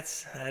 He's like,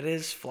 that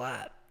is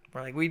flat.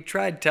 We're like, we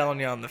tried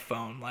telling you on the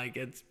phone, like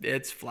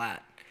it's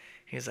flat.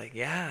 He's like,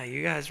 yeah,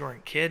 you guys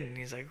weren't kidding.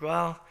 He's like,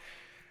 well,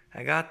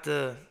 I got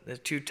the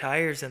 2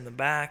 tires in the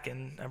back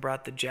and I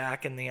brought the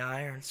jack and the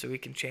iron so we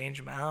can change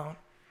them out.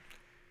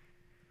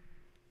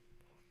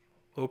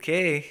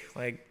 Okay,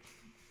 like,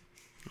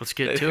 let's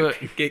get to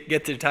it.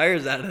 Get the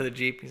tires out of the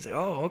Jeep. He's like,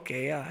 oh,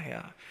 okay,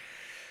 yeah.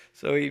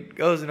 So he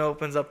goes and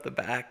opens up the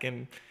back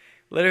and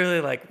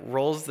literally like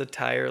rolls the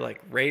tire like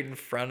right in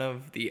front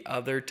of the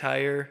other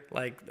tire,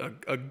 like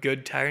a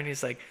good tire. And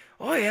he's like,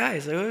 oh yeah.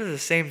 He's like, they're the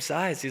same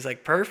size. He's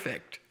like,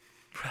 perfect.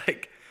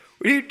 Like,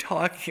 what are you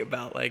talking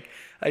about? Like,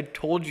 I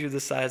told you the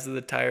size of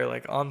the tire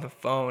like on the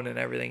phone and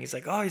everything. He's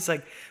like,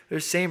 they're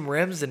same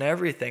rims and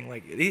everything.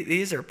 Like,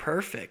 these are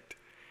perfect.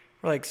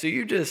 We're like, so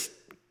you just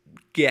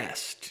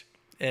guessed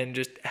and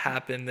just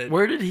happened that.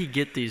 Where did he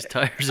get these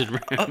tires and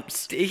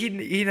rims?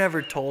 He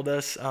never told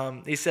us.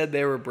 He said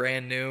they were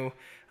brand new.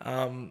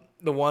 The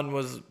one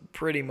was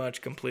pretty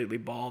much completely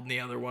bald, and the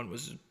other one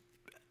was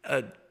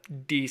a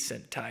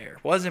decent tire.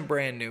 Wasn't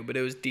brand new, but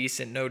it was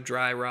decent. No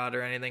dry rot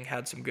or anything.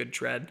 Had some good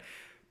tread.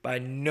 By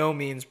no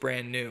means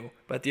brand new,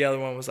 but the other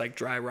one was like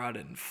dry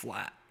rotted and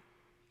flat.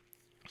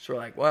 So we're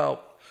like,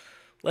 well,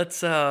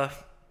 let's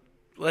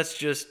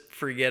just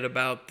forget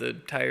about the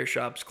tire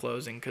shops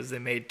closing because they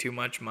made too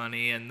much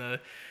money and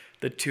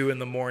the 2 in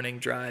the morning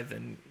drive,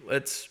 and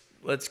let's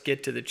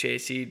get to the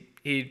chase.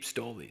 He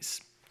stole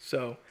these.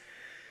 So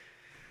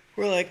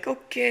we're like,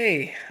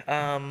 okay,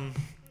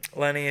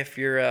 Lenny, if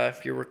you're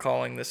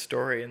recalling this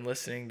story and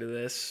listening to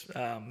this,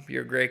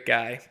 you're a great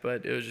guy,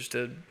 but it was just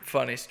a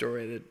funny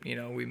story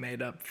that we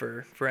made up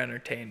for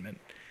entertainment.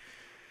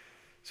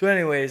 So,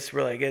 anyways,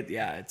 we're like,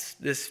 it's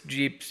this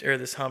Jeep or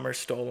this Hummer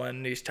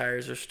stolen. These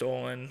tires are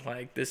stolen.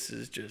 Like, this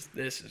is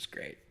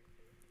great.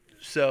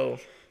 So,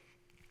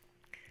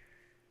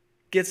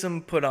 gets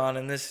them put on,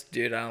 and this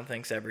dude I don't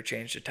think's ever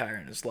changed a tire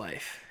in his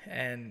life.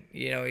 And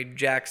he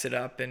jacks it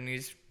up, and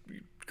he's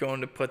going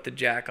to put the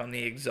jack on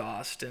the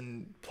exhaust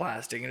and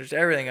plastic and just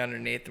everything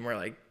underneath. And we're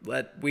like,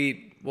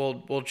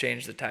 we'll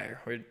change the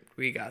tire.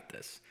 We got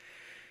this.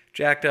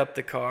 Jacked up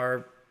the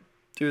car,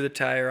 threw the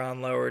tire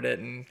on, lowered it,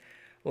 and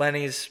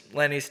Lenny's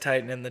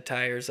tightening the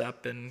tires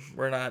up, and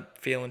we're not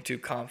feeling too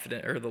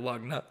confident, or the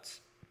lug nuts,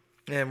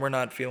 and we're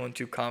not feeling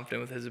too confident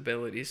with his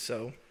abilities.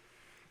 So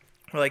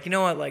we're like, you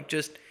know what, like,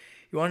 you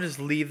want to just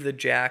leave the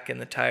jack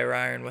and the tire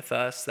iron with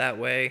us. That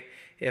way,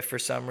 if for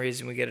some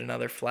reason we get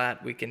another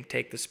flat, we can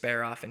take the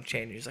spare off and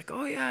change it. He's like,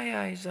 oh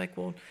yeah. He's like,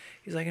 and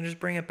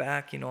just bring it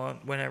back,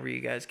 whenever you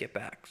guys get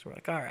back. So we're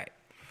like, all right.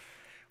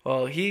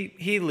 Well,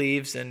 he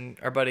leaves, and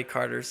our buddy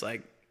Carter's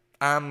like,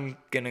 I'm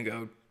gonna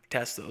go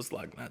test those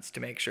lug nuts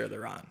to make sure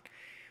they're on.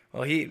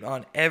 Well, he,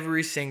 on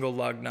every single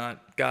lug nut,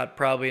 got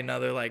probably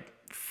another like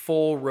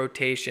full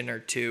rotation or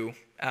two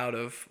out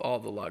of all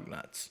the lug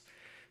nuts.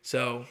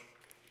 So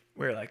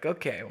we're like,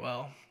 okay,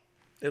 well,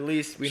 at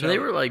least we know. So they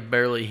were like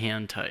barely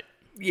hand tight.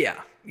 Yeah.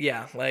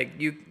 Like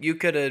you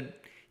could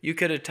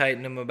have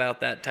tightened them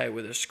about that tight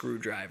with a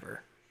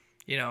screwdriver,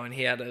 and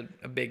he had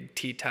a big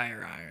T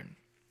tire iron.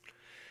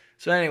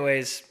 So,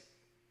 anyways,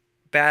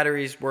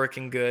 batteries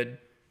working good.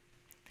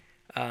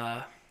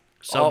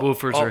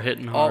 Subwoofers are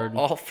hitting hard.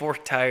 All four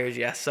tires,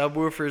 yeah.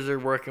 Subwoofers are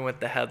working with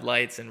the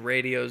headlights, and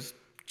radio's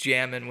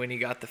jamming when you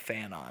got the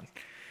fan on,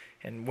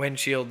 and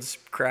windshield's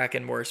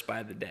cracking worse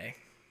by the day.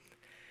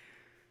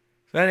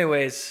 So,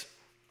 anyways,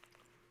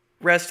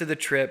 rest of the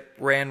trip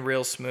ran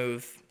real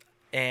smooth,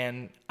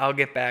 and I'll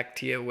get back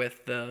to you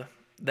with the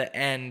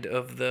end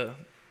of the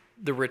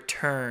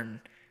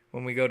return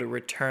when we go to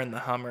return the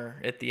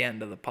Hummer at the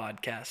end of the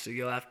podcast. So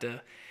you'll have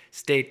to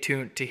stay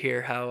tuned to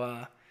hear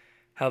how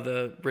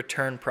the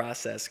return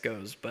process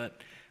goes. But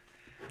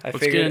I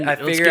figured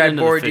I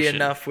bored you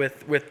enough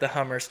with the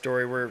Hummer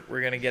story.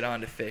 We're gonna get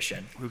on to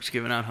fishing. Luke's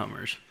giving out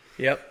Hummers.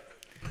 Yep.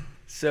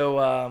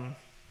 So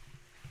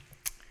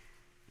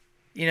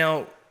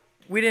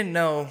we didn't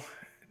know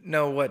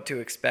what to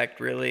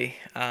expect really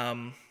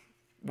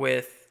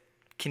with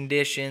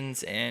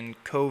conditions and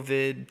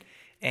COVID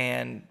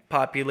and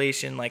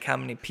population, like how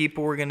many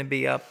people were going to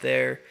be up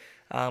there.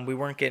 We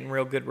weren't getting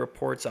real good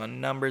reports on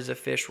numbers of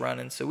fish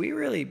running, so we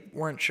really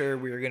weren't sure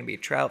we were going to be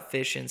trout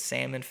fishing,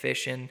 salmon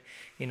fishing,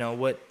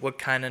 what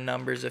kind of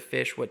numbers of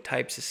fish, what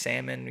types of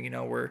salmon,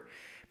 we're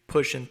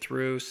pushing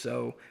through.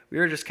 So we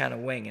were just kind of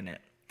winging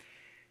it.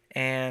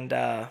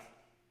 And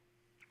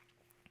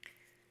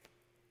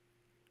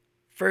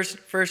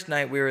first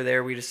night we were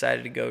there, we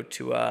decided to go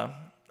to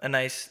a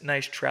nice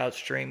trout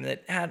stream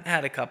that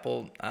had a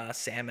couple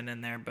salmon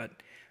in there, but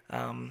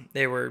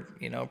they were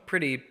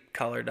pretty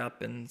colored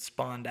up and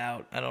spawned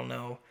out. I don't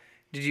know.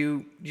 Did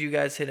you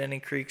guys hit any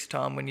creeks,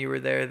 Tom, when you were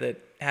there that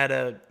had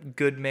a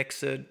good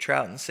mix of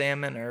trout and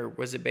salmon, or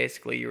was it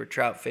basically you were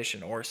trout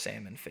fishing or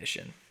salmon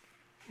fishing?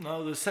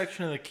 No, the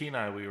section of the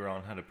Kenai we were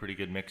on had a pretty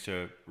good mix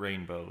of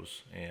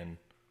rainbows and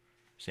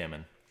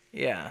salmon.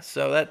 Yeah,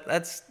 so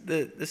that's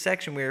the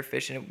section we were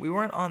fishing. We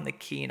weren't on the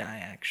Kenai,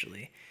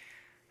 actually.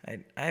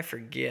 I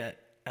forget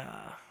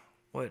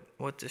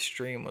what the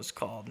stream was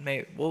called.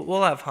 Maybe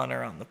we'll have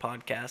Hunter on the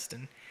podcast,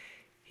 and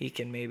he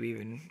can maybe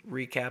even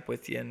recap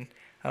with you. And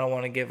I don't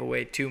want to give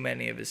away too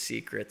many of his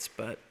secrets,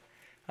 but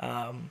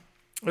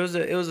it was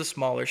a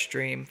smaller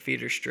stream,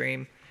 feeder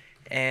stream,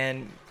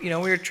 and we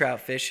were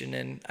trout fishing,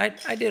 and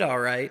I did all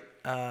right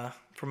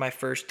for my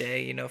first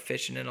day.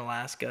 Fishing in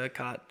Alaska, I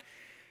caught,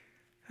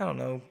 I don't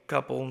know, a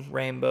couple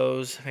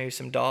rainbows, maybe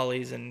some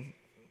dollies, and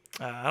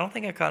I don't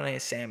think I caught any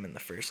salmon the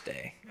first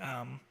day.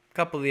 A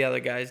couple of the other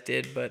guys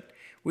did, but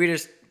we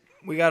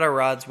got our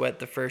rods wet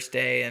the first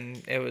day,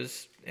 and it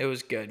was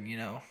good.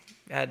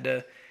 Had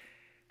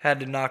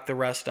to knock the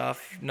rust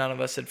off. None of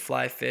us had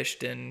fly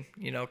fished in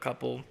a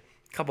couple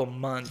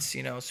months.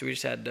 So we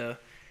just had to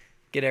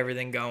get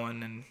everything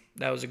going, and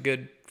that was a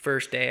good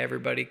first day.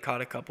 Everybody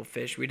caught a couple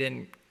fish. We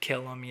didn't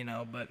kill them,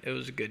 but it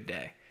was a good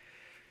day.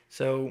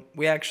 So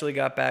we actually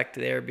got back to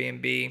the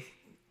Airbnb,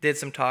 did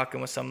some talking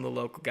with some of the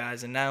local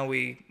guys, and now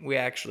we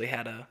actually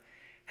had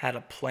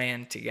a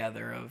plan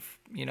together of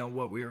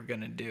what we were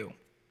gonna do.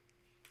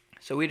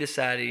 So we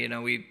decided,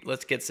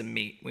 let's get some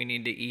meat. We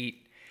need to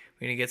eat.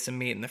 We need to get some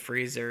meat in the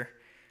freezer.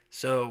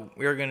 So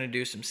we were gonna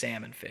do some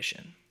salmon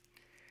fishing.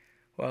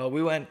 Well,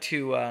 we went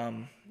to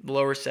the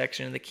lower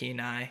section of the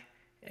Kenai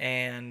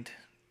and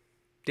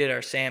did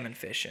our salmon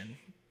fishing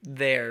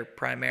there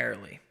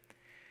primarily.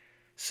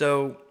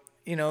 So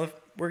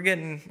we're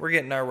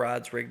getting our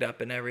rods rigged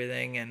up and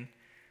everything, and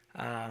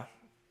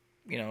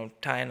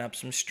tying up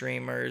some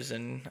streamers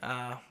and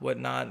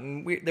whatnot.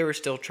 And there were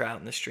still trout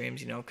in the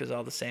streams, because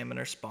all the salmon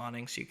are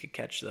spawning, so you could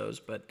catch those.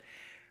 But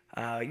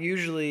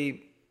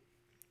usually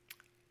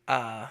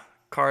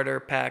Carter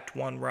packed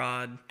one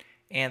rod,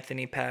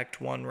 Anthony packed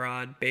one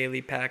rod,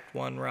 Bailey packed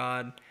one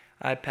rod,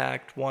 I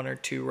packed one or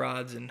two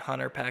rods, and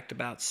Hunter packed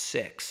about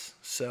 6.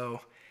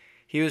 So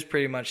he was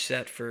pretty much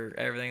set for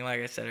everything.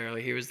 Like I said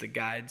earlier, he was the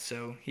guide,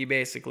 so he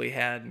basically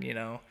had,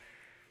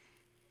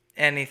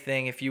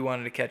 anything. If you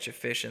wanted to catch a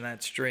fish in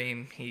that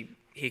stream,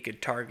 he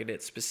could target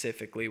it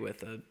specifically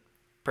with a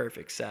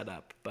perfect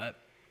setup. But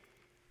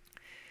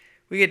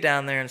we get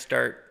down there and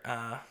start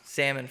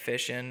salmon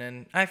fishing,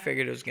 and I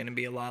figured it was going to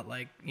be a lot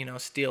like,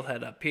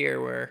 steelhead up here,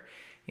 where,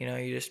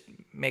 you just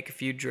make a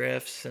few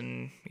drifts,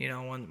 and,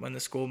 when the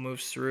school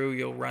moves through,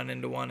 you'll run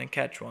into one and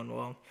catch one.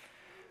 Well,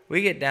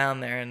 we get down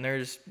there, and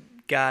there's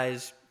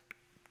guys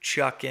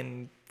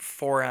chucking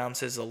 4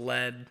 ounces of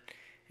lead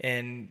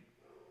and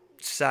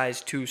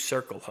size 2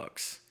 circle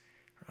hooks.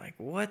 We're like,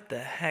 what the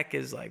heck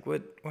is,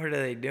 what are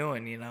they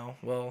doing,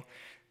 Well,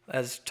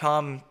 as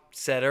Tom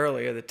said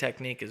earlier, the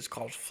technique is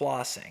called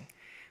flossing,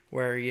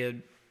 where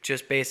you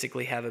just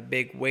basically have a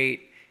big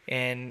weight,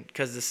 and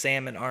because the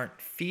salmon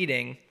aren't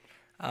feeding,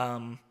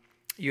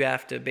 you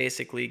have to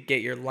basically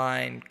get your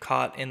line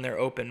caught in their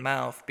open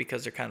mouth,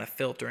 because they're kind of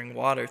filtering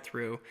water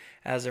through.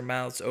 As their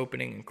mouth's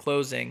opening and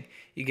closing,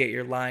 you get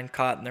your line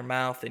caught in their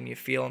mouth, and you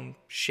feel them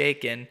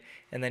shaking,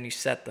 and then you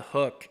set the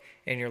hook,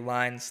 and your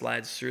line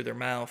slides through their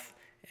mouth,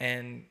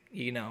 and,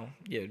 you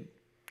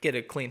get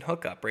a clean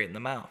hook up right in the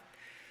mouth.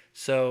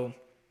 So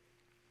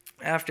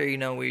after,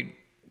 we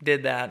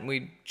did that, and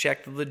we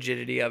checked the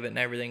legitimacy of it and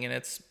everything, and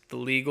it's the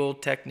legal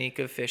technique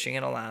of fishing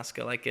in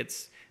Alaska. Like,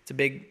 it's a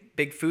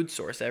big food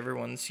source.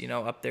 Everyone's,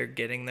 up there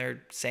getting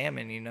their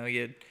salmon.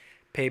 You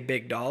pay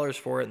big dollars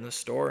for it in the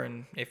store,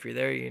 and if you're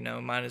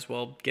there, might as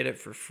well get it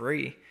for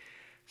free.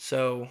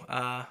 So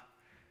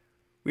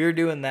we were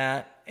doing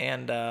that,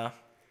 and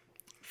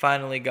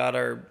finally got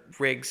our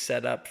rig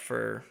set up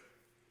for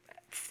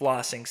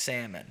flossing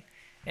salmon.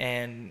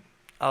 And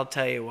I'll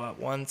tell you what,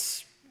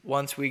 once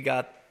we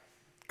got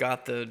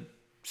the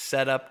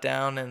setup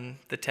down and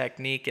the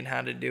technique and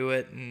how to do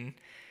it and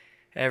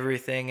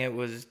everything, it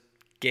was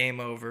game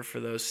over for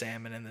those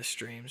salmon in the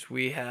streams.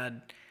 We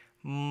had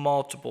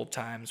multiple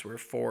times where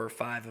 4 or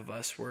 5 of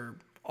us were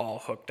all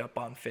hooked up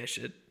on fish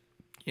at,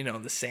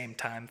 the same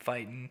time,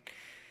 fighting,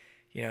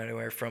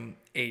 anywhere from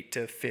 8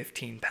 to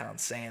 15 pound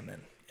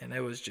salmon. And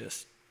it was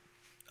just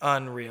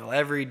unreal.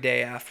 Every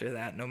day after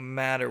that, no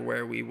matter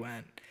where we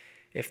went,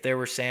 if there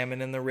were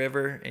salmon in the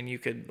river and you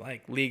could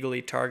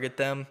legally target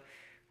them,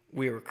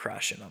 we were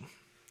crushing them.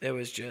 It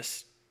was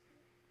just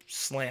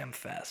slam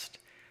fest.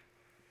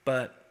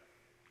 But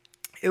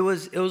it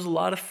was a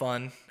lot of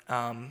fun,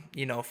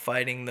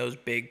 fighting those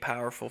big,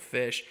 powerful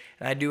fish.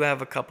 And I do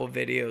have a couple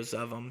videos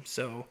of them.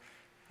 So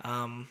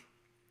I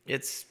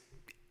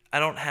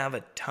don't have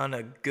a ton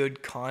of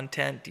good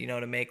content,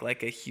 to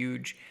make a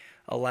huge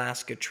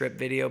Alaska trip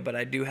video, but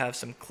I do have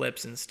some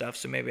clips and stuff,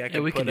 so maybe I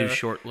could we put can do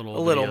short little a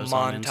little videos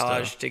on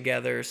montage Insta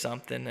together or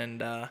something,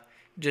 and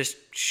just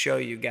show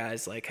you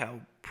guys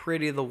how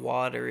pretty the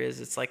water is.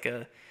 It's like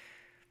a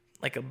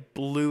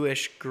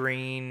bluish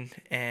green,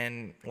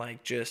 and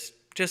just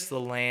the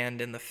land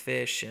and the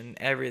fish and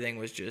everything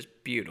was just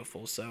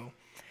beautiful. So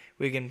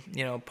we can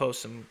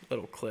post some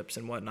little clips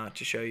and whatnot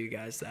to show you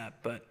guys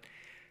that. But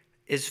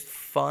it's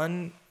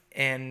fun,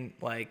 and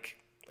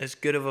as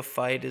good of a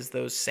fight as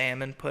those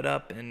salmon put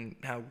up and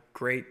how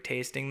great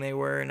tasting they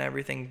were and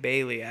everything.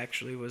 Bailey and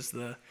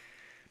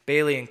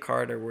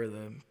Carter were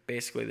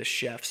basically the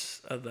chefs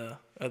of the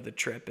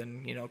trip,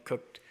 and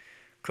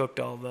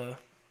cooked all the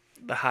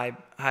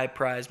high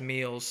prize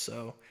meals.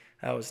 So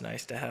that was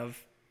nice to have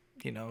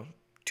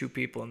 2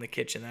 people in the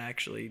kitchen that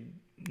actually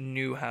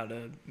knew how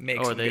to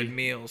make some good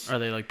meals. Are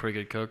they pretty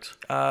good cooks?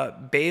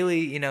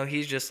 Bailey,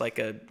 he's just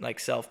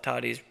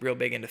self-taught. He's real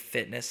big into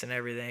fitness and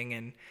everything,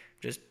 and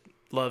just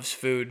loves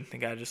food. The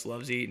guy just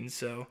loves eating.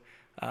 So,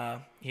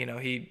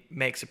 he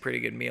makes a pretty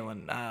good meal.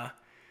 And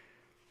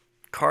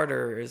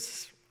Carter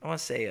is, I want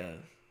to say, I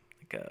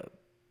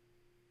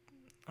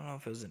don't know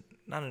if it was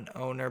not an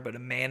owner, but a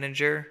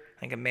manager.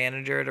 A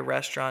manager at a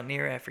restaurant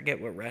near. I forget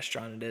what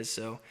restaurant it is.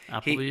 So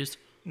Applebee's?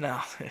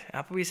 No,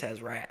 Applebee's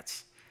has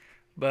rats.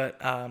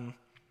 But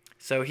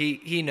so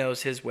he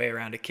knows his way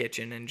around a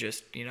kitchen and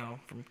just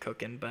from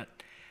cooking. But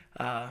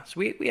so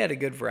we had a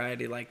good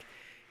variety.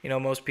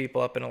 Most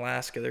people up in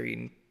Alaska, they're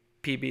eating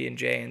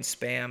PB&J and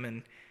Spam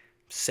and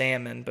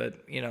salmon, but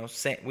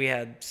we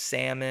had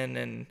salmon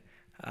and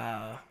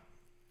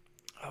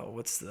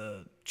what's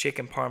the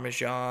chicken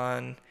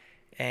parmesan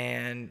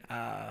and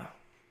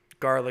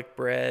garlic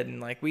bread,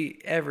 and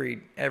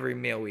every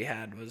meal we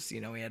had was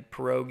we had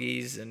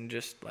pierogies, and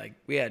just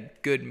we had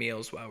good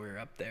meals while we were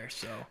up there.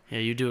 So yeah,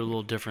 you do it a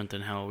little different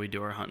than how we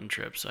do our hunting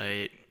trips. I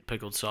ate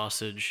pickled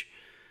sausage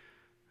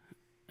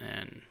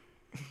and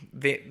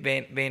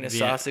Vienna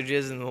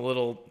sausages in the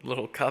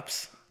little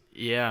cups.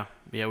 Yeah,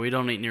 we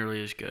don't eat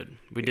nearly as good.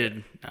 We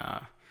did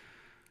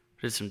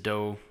some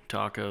dough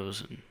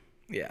tacos, and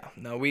Yeah,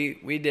 no, we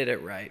did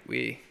it right.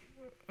 We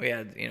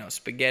had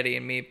spaghetti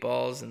and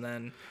meatballs, and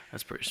then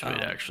That's pretty sweet,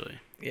 actually.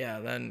 yeah,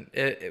 then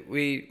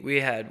we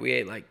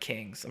ate like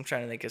kings. I'm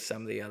trying to think of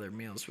some of the other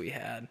meals we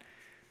had.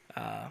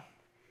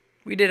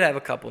 We did have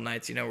a couple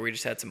nights, where we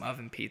just had some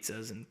oven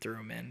pizzas and threw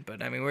them in.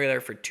 But I mean, we were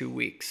there for 2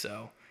 weeks,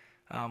 so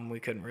we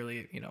couldn't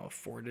really,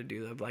 afford to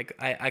do that. Like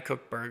I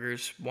cooked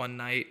burgers one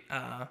night,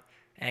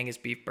 Angus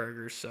beef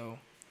burgers. So,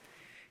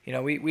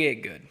 we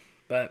ate good.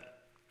 But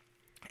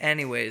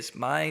anyways,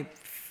 my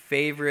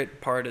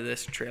favorite part of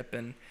this trip,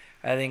 and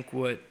I think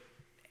what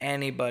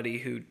anybody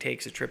who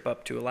takes a trip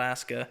up to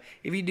Alaska,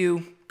 if you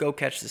do, go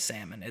catch the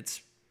salmon.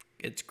 It's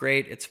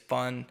great. It's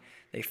fun.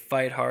 They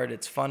fight hard.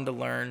 It's fun to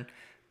learn,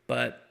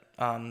 but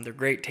they're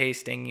great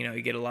tasting.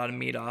 You get a lot of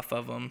meat off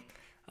of them.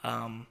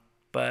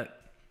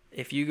 But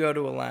if you go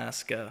to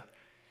Alaska,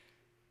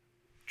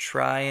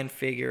 try and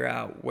figure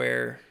out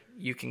where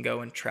you can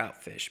go and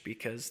trout fish,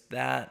 because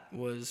that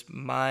was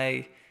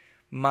my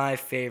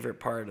favorite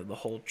part of the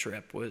whole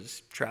trip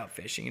was trout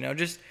fishing.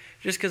 Just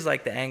because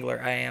like the angler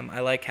I am,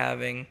 I like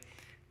having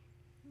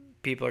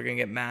people are gonna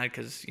get mad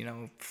because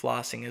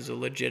flossing is a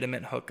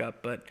legitimate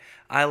hookup, but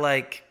I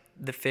like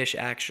the fish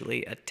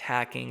actually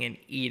attacking and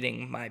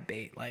eating my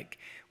bait. Like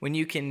when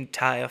you can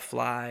tie a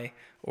fly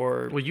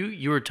or Well,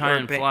 you were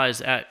tying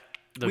flies at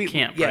the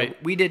camp, yeah,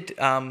 right? we did.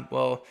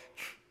 Well,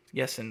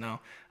 yes and no.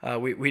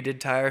 We did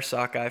tie our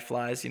sockeye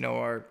flies,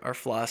 our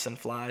floss and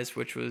flies,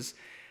 which was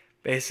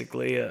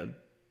basically a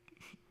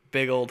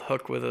big old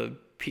hook with a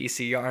piece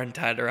of yarn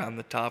tied around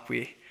the top.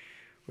 We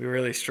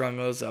really strung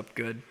those up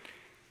good,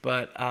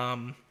 but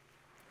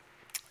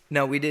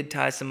no, we did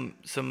tie some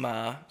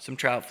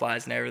trout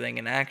flies and everything.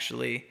 And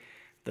actually,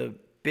 the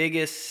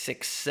biggest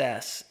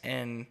success,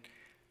 and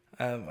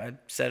I've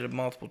said it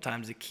multiple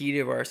times, the key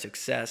to our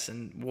success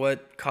and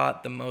what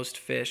caught the most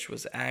fish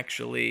was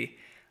actually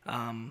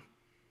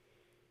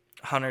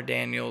Hunter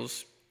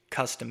Daniels'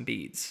 custom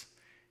beads.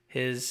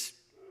 His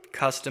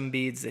custom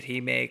beads that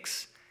he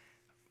makes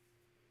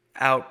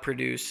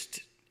outproduced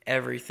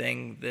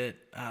everything that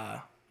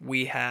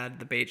we had,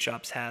 the bait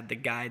shops had, the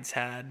guides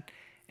had,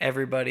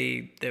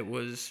 everybody that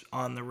was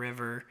on the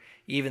river,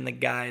 even the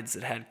guides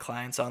that had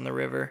clients on the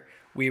river,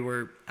 we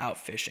were out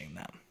fishing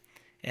them.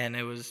 And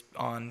it was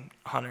on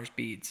Hunter's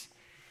beads.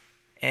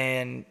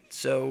 And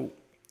so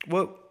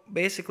what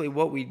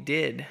we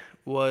did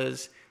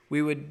was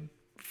we would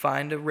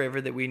find a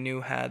river that we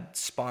knew had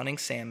spawning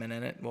salmon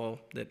in it. Well,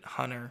 that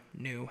Hunter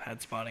knew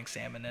had spawning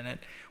salmon in it.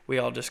 We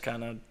all just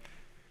kind of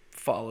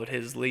followed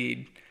his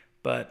lead.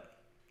 But,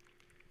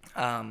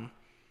 and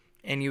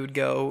you would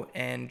go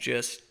and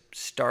just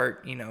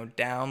start,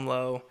 down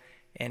low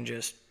and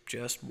just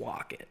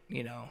walk it,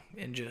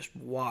 and just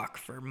walk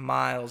for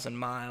miles and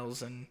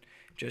miles and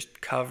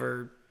just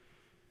cover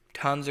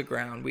tons of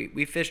ground.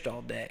 We fished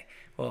all day.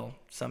 Well,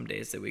 some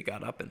days that we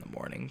got up in the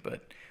morning,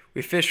 but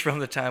we fished from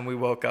the time we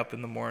woke up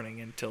in the morning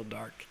until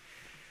dark.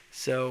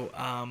 So,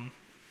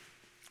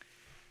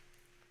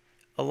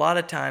 a lot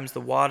of times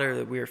the water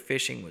that we were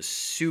fishing was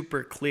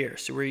super clear.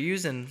 So we were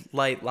using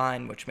light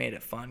line, which made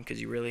it fun because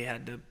you really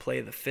had to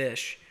play the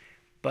fish.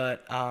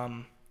 But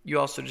you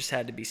also just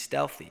had to be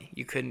stealthy.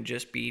 You couldn't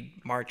just be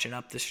marching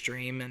up the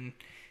stream and,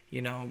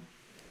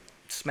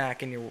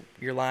 smacking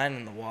your line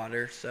in the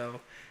water. So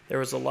there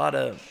was a lot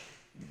of,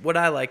 what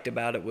I liked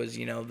about it was,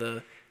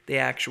 the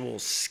actual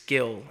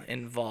skill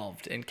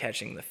involved in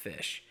catching the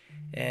fish.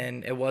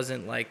 And it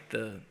wasn't like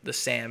the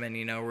salmon,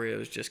 where it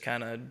was just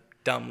kind of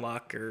dumb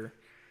luck or,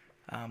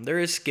 there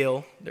is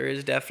skill. There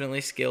is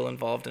definitely skill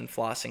involved in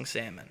flossing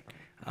salmon.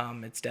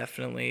 It's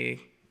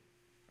definitely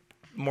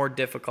more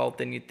difficult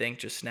than you'd think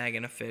just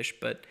snagging a fish,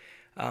 but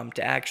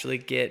to actually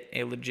get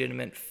a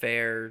legitimate,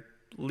 fair,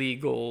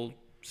 legal,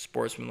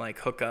 sportsmanlike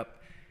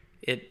hookup,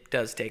 it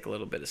does take a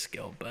little bit of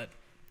skill. But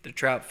the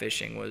trout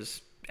fishing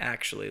was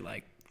actually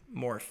like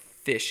more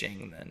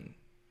fishing than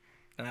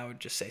I would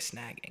just say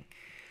snagging.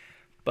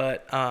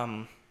 But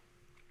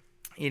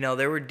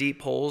there were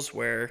deep holes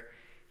where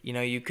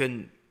you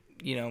couldn't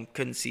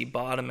see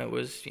bottom. It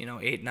was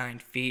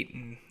 8-9 feet,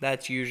 and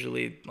that's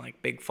usually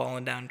like big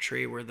falling down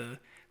tree where the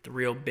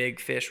real big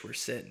fish were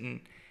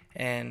sitting,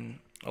 and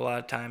a lot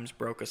of times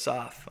broke us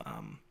off.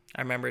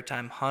 I remember a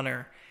time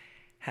Hunter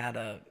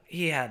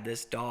had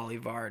this dolly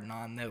Varden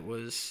on that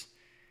was,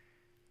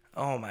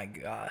 oh my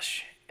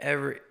gosh,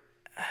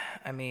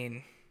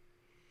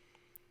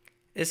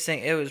 this thing,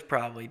 it was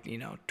probably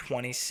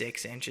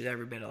 26 inches,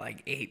 every bit of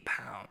like 8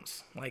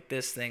 pounds. Like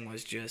this thing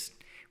was just,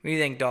 when you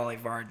think dolly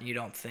Varden, you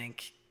don't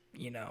think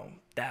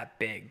that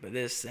big, but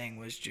this thing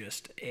was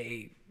just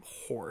a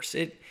horse.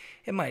 It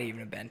might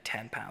even have been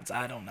 10 pounds.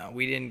 I don't know.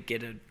 We didn't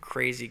get a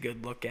crazy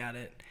good look at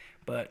it,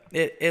 but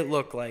it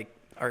looked like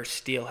our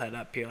steelhead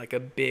up here, like a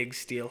big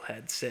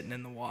steelhead sitting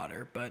in the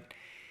water. But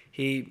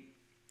he,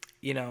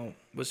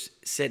 was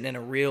sitting in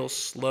a real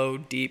slow,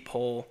 deep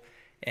hole,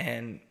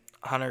 and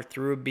Hunter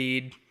threw a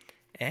bead,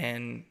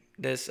 and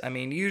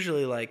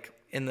usually like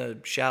in the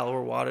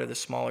shallower water, the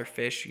smaller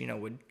fish,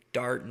 would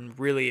dart and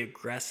really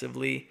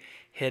aggressively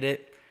hit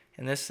it.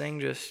 And this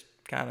thing just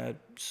kind of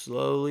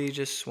slowly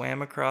just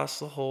swam across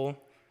the hole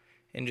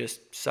and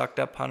just sucked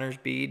up Hunter's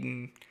bead,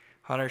 and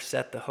Hunter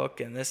set the hook,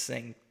 and this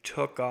thing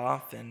took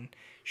off and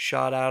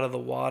shot out of the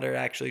water,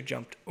 actually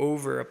jumped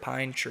over a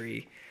pine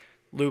tree,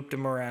 looped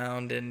him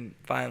around, and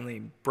finally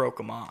broke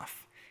him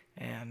off.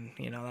 And,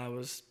 that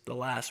was the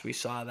last we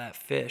saw of that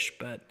fish,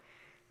 but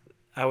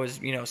I was,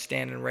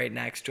 standing right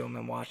next to him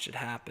and watched it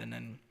happen.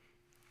 And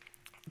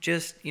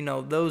just,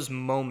 those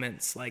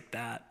moments like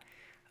that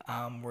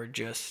were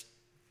just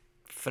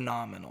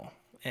phenomenal.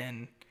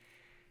 And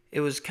it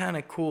was kind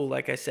of cool.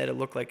 Like I said, it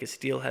looked like a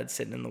steelhead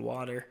sitting in the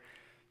water.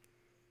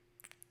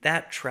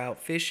 That trout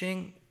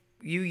fishing,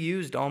 you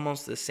used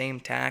almost the same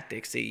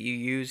tactics that you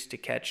used to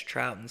catch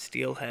trout and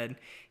steelhead,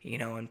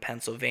 in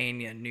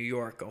Pennsylvania, New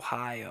York,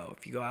 Ohio.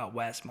 If you go out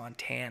west,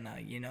 Montana,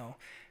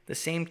 the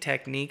same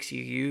techniques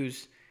you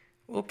use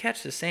will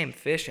catch the same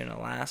fish in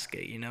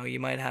Alaska. You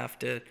might have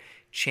to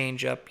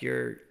change up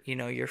your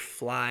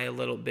fly a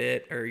little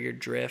bit, or your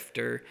drift,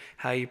 or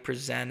how you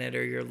present it,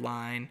 or your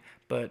line.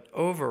 But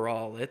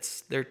overall,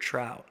 they're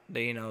trout.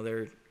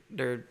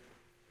 They're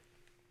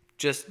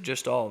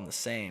just all in the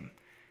same.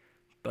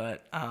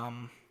 But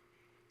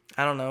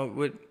I don't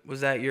know.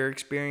 Was that your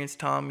experience,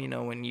 Tom? I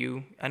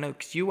know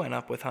because you went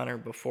up with Hunter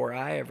before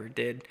I ever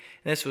did.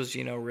 And this was,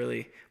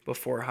 really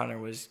before Hunter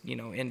was,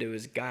 into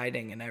his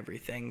guiding and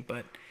everything.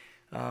 But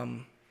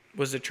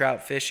was the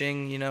trout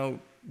fishing,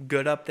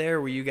 good up there?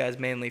 Or were you guys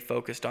mainly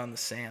focused on the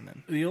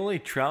salmon? The only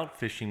trout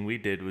fishing we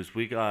did was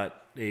we got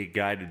a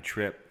guided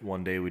trip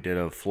one day. We did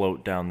a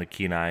float down the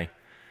Kenai,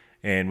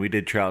 and we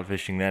did trout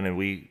fishing then, and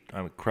we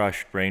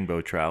crushed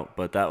rainbow trout.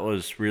 But that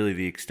was really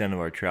the extent of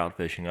our trout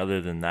fishing.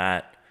 Other than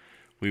that,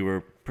 we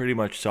were pretty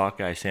much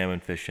sockeye salmon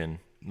fishing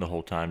the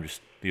whole time,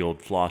 just the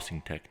old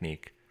flossing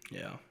technique.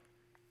 Yeah.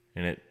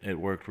 And it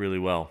worked really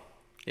well.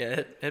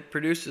 Yeah, it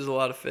produces a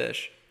lot of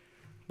fish.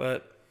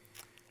 But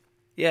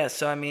yeah,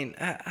 so I mean,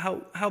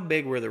 how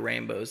big were the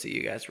rainbows that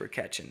you guys were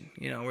catching?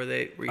 Were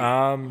they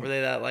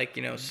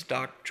that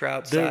stock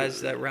trout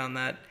size, that around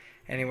that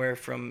anywhere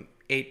from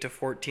 8 to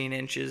 14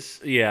 inches?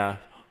 Yeah.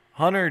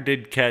 Hunter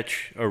did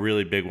catch a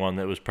really big one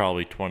that was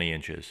probably 20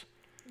 inches.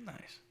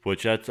 Nice.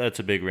 Which that's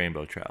a big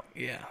rainbow trout.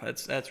 Yeah,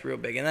 that's real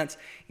big. And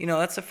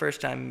that's the first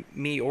time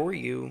me or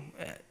you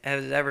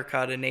has ever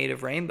caught a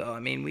native rainbow. I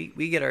mean,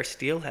 we get our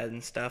steelhead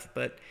and stuff,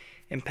 but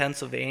in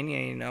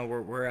Pennsylvania,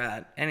 where we're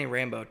at, any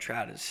rainbow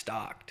trout is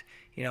stocked.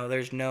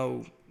 There's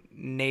no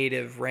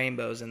native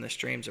rainbows in the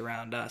streams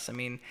around us. I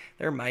mean,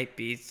 there might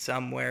be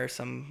somewhere,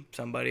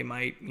 somebody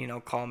might,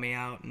 call me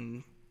out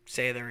and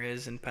say there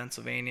is in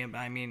Pennsylvania. But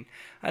I mean,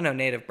 I know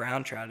native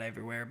brown trout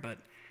everywhere, but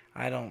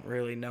I don't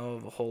really know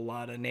of a whole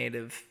lot of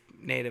native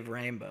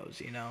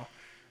rainbows,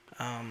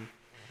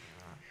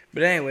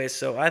 But anyway,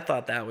 so I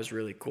thought that was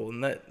really cool.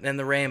 And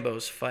the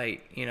rainbows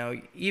fight,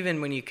 even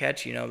when you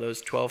catch,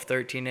 those 12,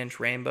 13-inch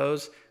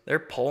rainbows, they're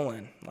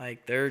pulling.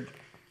 Like, they're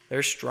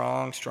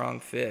strong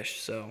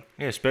fish. So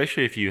yeah,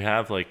 especially if you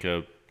have like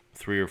a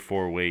 3 or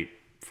 4 weight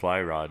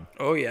fly rod.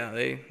 Oh yeah,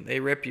 they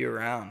rip you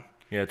around.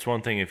 Yeah, it's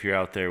one thing if you're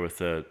out there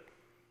with a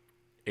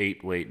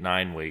 8 weight,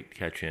 9 weight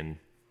catching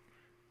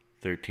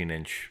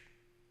 13-inch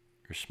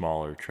or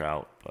smaller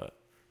trout, but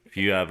if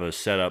you have a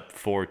setup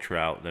 4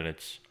 trout, then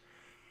it's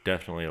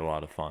definitely a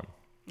lot of fun.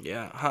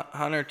 Yeah,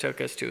 Hunter took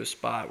us to a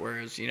spot where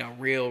it was,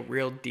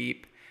 real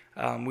deep.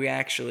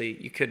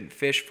 You couldn't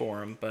fish for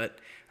them, but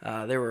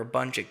there were a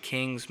bunch of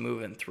kings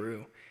moving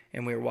through,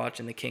 and we were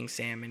watching the king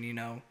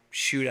salmon,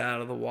 shoot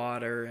out of the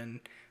water, and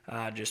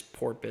just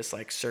porpoise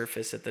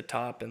surface at the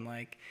top, and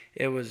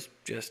it was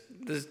just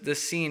the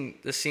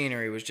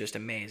scenery was just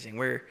amazing.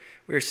 We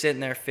were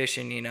sitting there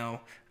fishing,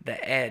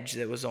 the edge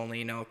that was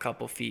only a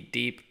couple feet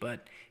deep,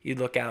 but you'd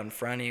look out in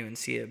front of you and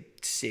see a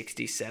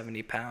 60,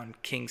 70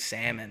 pound king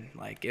salmon.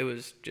 It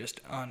was just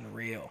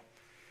unreal.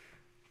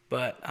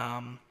 But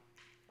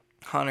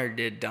Hunter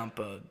did dump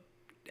a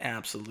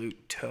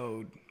absolute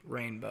toad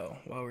rainbow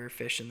while we were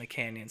fishing the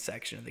canyon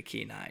section of the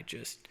Kenai.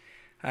 Just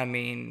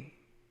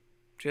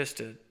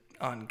a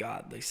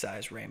ungodly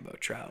sized rainbow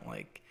trout,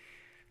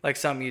 like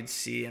something you'd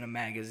see in a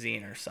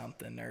magazine or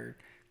something, or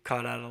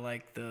caught out of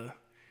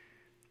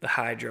the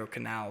hydro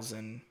canals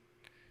in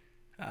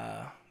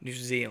New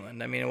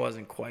Zealand. I mean, it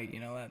wasn't quite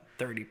that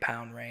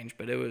 30-pound range,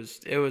 but it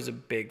was a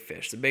big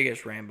fish, the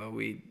biggest rainbow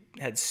we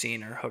had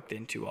seen or hooked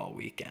into all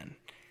weekend,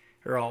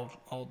 or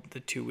all the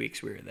 2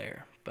 weeks we were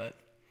there. But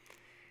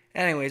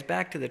anyways,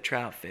 back to the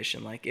trout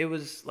fishing. It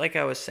was like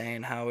I was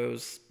saying, how it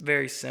was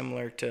very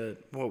similar to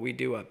what we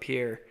do up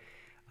here.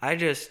 I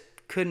just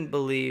couldn't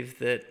believe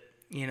that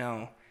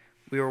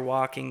we were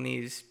walking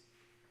these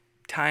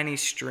tiny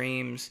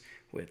streams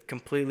with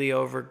completely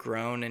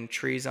overgrown and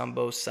trees on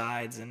both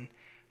sides, and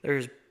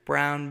there's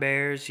brown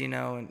bears,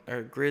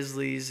 or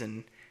grizzlies,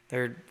 and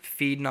they're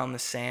feeding on the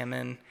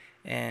salmon,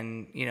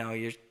 and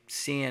you're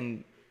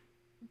seeing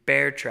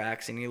bear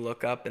tracks, and you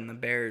look up and the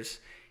bear's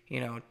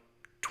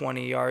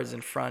 20 yards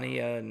in front of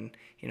you, and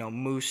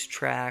moose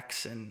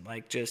tracks, and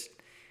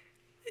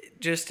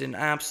just an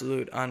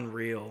absolute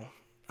unreal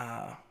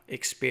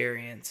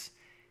experience.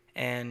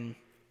 And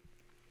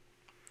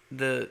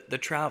the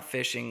trout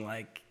fishing,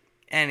 like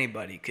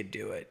anybody could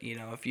do it. You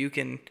know,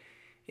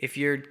 if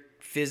you're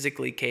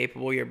physically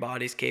capable, your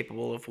body's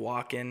capable of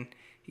walking,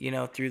 you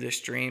know, through the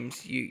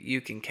streams, you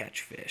can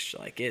catch fish.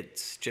 Like,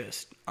 it's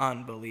just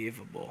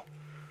unbelievable.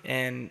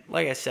 And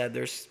like I said,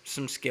 there's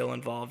some skill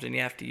involved, and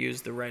you have to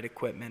use the right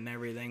equipment and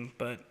everything,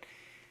 but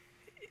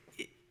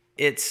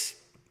it's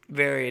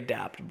very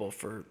adaptable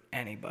for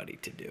anybody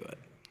to do it.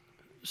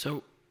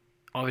 So,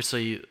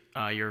 obviously,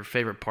 your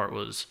favorite part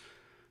was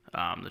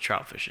the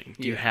trout fishing.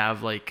 Do you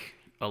have like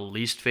a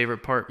least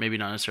favorite part? Maybe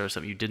not necessarily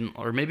something you didn't,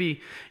 or maybe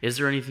is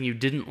there anything you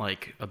didn't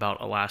like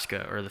about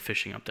Alaska or the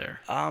fishing up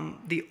there?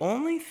 The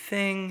only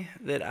thing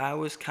that I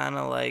was kind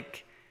of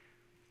like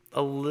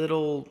a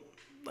little,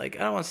 like, I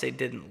don't want to say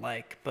didn't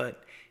like,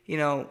 but, you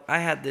know, I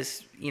had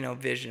this, you know,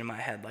 vision in my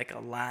head, like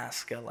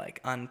Alaska, like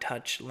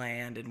untouched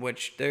land, in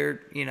which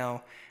there, you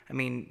know, I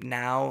mean,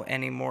 now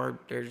anymore,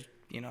 there's,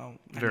 you know,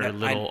 Very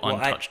little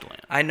untouched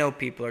land. I know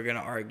people are going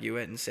to argue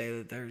it and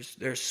say that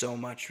there's so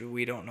much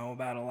we don't know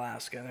about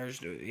Alaska.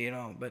 There's, you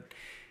know, but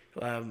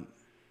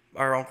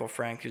our Uncle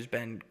Frank, who's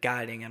been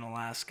guiding in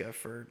Alaska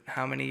for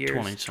how many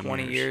years?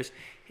 20 years.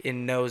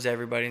 And knows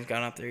everybody who's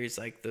gone up there. He's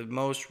like, the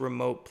most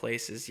remote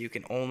places you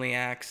can only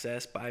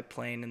access by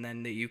plane, and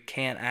then that you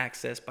can't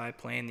access by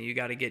plane, that you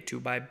got to get to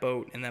by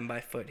boat and then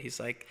by foot. He's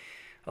like,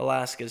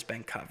 Alaska's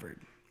been covered.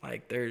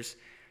 Like, there's,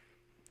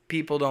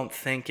 people don't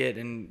think it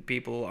and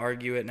people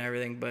argue it and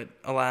everything, but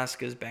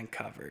Alaska's been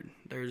covered.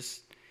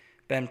 There's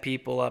been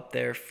people up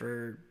there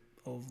for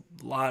a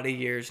lot of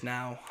years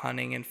now,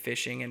 hunting and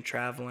fishing and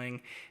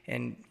traveling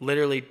and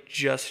literally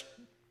just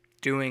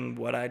doing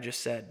what I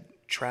just said,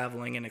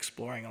 traveling and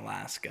exploring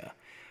Alaska.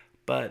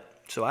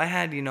 But so I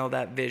had, you know,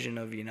 that vision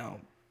of, you know,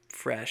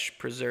 fresh,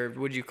 preserved,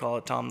 would you call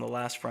it, Tom, the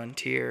last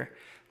frontier,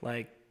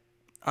 like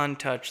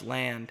untouched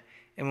land.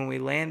 And when we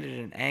landed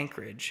in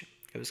Anchorage,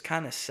 it was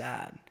kind of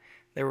sad.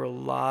 There were a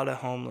lot of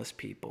homeless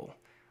people,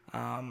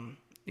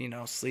 you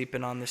know,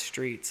 sleeping on the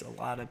streets, a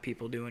lot of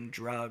people doing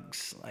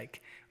drugs,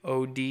 like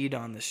OD'd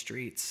on the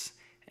streets,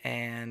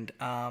 and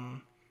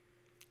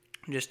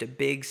just a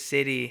big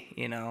city,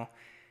 you know.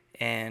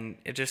 And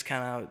it just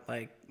kind of,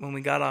 like, when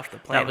we got off the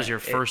plane, That was your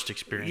first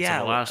experience in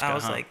Alaska, I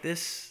was like,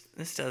 this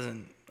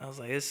doesn't, I was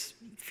like, this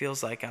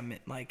feels like I'm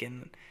like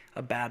in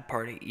a bad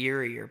part of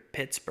Erie or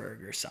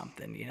Pittsburgh or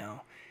something, you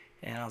know.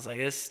 And I was like,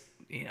 this,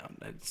 you know,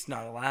 it's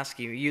not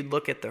Alaska. You'd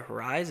look at the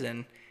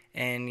horizon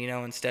and, you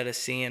know, instead of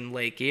seeing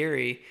Lake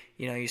Erie,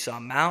 you know, you saw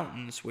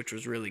mountains, which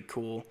was really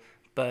cool,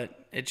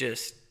 but it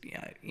just,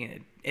 you know,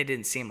 it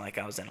didn't seem like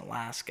I was in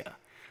Alaska.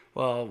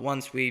 Well,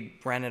 once we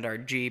rented our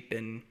Jeep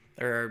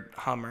or our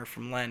Hummer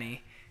from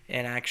Lenny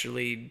and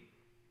actually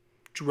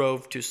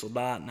drove to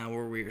Soldotna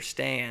where we were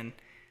staying,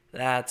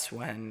 that's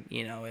when,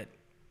 you know,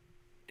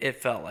 it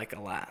felt like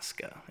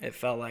Alaska. It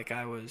felt like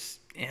I was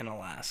in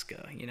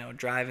Alaska, you know,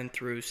 driving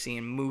through,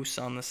 seeing moose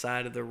on the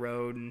side of the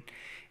road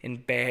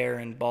and bear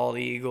and bald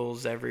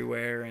eagles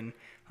everywhere, and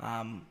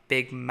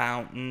big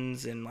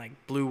mountains and like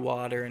blue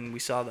water, and we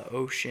saw the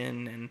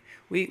ocean, and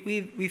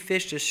we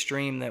fished a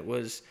stream that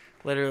was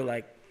literally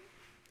like,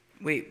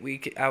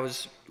 I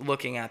was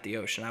looking at the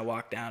ocean. I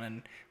walked down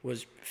and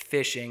was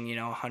fishing, you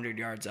know, 100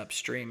 yards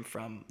upstream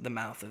from the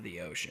mouth of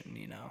the ocean,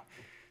 you know.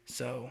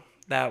 So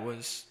that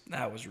was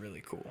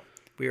really cool.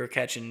 We were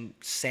catching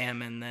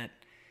salmon that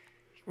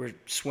were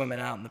swimming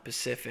out in the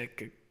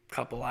Pacific a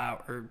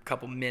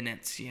couple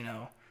minutes, you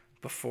know,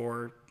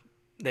 before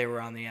they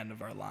were on the end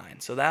of our line.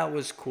 So that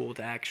was cool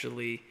to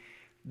actually,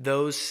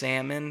 those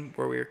salmon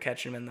where we were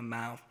catching them in the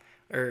mouth,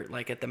 or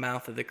like at the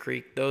mouth of the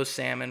creek, those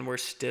salmon were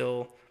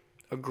still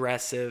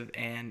aggressive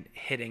and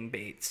hitting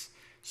baits.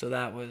 So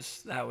that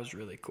was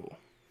really cool.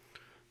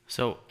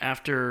 So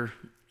after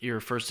your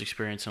first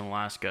experience in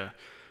Alaska,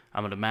 I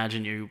would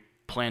imagine you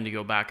plan to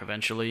go back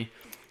eventually.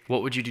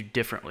 What would you do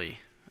differently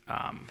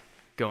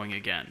going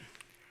again?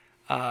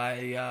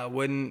 I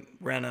wouldn't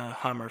rent a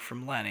Hummer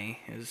from Lenny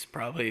is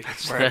probably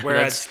where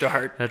I'd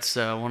start. That's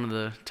one of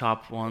the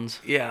top ones.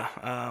 Yeah.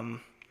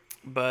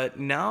 But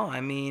no, I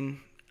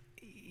mean,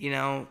 you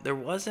know, there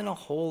wasn't a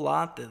whole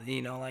lot that,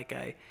 you know, like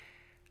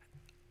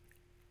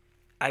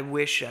I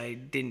wish I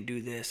didn't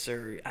do this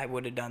or I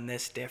would have done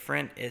this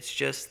different. It's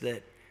just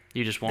that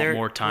you just want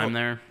more time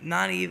there?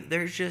 Not even.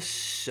 There's just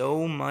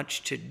so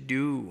much to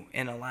do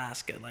in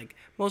Alaska. Like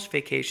most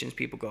vacations,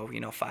 people go,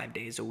 you know, 5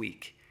 days a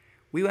week.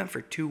 We went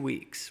for 2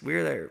 weeks. We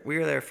were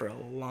there for a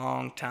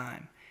long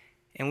time,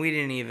 and we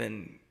didn't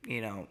even,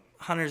 you know,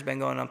 Hunter's been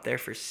going up there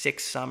for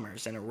 6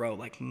 summers in a row,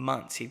 like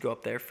months. He'd go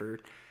up there for,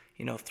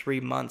 you know, 3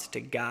 months to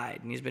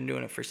guide, and he's been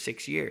doing it for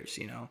 6 years,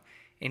 you know,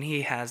 and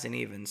he hasn't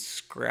even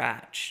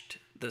scratched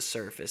the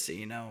surface,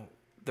 you know,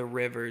 the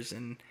rivers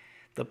and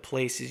the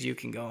places you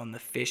can go and the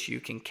fish you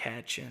can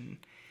catch. And,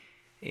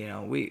 you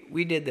know,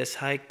 we did this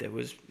hike that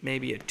was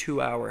maybe a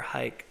 2-hour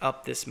hike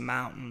up this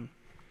mountain,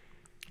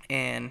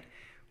 and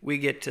we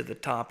get to the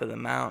top of the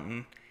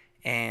mountain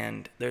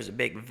and there's a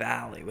big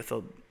valley with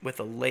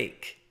a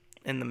lake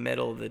in the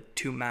middle of the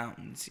 2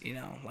 mountains, you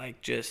know, like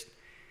just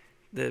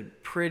the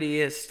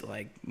prettiest,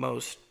 like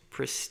most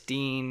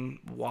pristine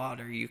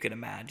water you could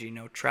imagine. You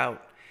know,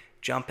 trout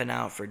jumping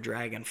out for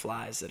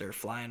dragonflies that are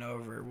flying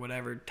over,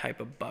 whatever type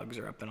of bugs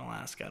are up in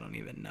Alaska, I don't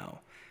even know.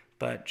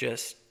 But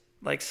just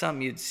like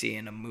something you'd see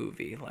in a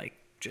movie, like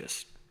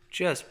just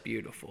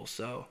beautiful.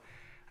 So,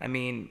 I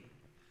mean,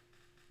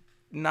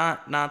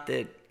 not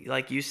that,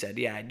 like you said,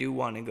 yeah, I do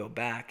want to go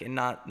back, and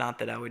not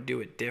that I would do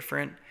it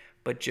different,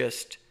 but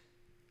just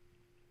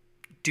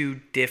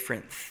do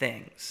different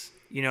things.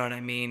 You know what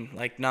I mean?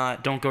 Like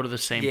not Don't go to the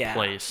same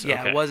place. Yeah,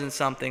 Okay. it wasn't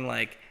something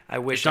like I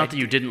wish. It's not that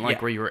you didn't like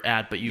yeah, where you were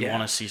at, but you Yeah.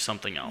 want to see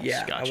something else.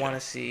 Yeah, Gotcha. I want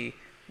to see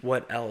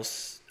what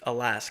else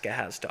Alaska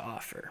has to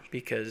offer,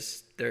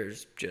 because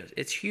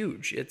it's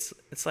huge.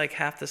 It's like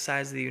half the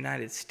size of the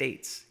United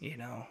States, you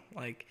know,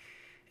 like,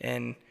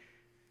 and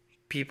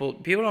people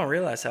don't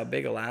realize how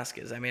big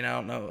Alaska is. I mean, I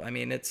don't know. I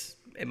mean, it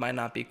might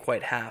not be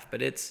quite half,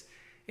 but it's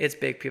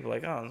big. People are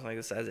like, oh, it's like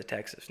the size of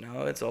Texas.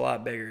 No, it's a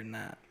lot bigger than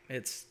that.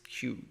 It's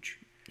huge.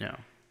 Yeah.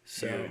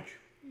 So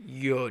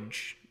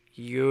huge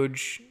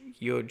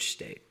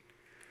state.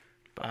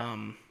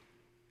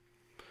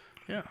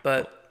 Yeah.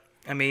 But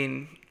I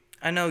mean,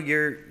 I know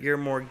you're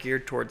more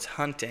geared towards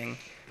hunting.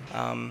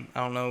 I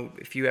don't know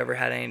if you ever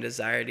had any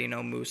desire to, you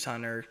know, moose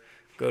hunt or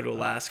go to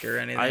Alaska or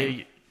anything.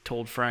 I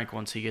told Frank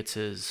once he gets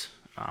his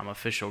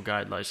official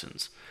guide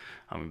license,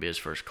 I'm gonna be his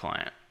first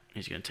client.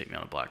 He's gonna take me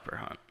on a black bear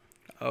hunt.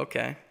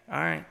 Okay, all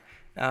right.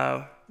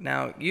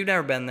 Now you've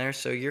never been there,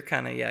 so you're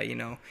kind of, you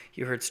know,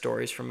 you heard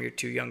stories from your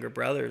two younger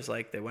brothers,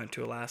 like they went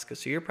to Alaska,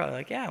 so you're probably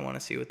like, yeah, I want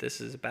to see what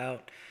this is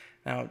about.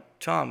 Now,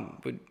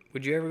 Tom,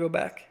 would you ever go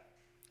back?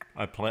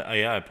 I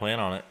plan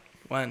on it.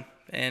 When?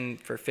 And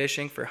for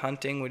fishing, for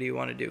hunting, what do you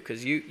want to do?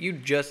 Because you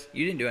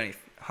didn't do any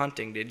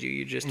hunting, did you?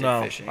 You just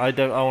did fishing. I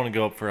want to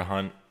go up for a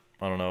hunt.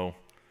 I don't know.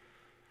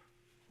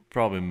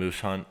 Probably moose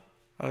hunt.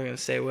 I was gonna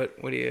say, what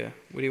do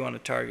you want to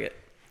target?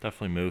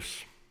 Definitely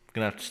moose.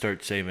 Gonna have to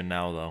start saving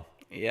now though.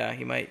 Yeah,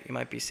 you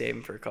might be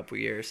saving for a couple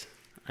years.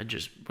 I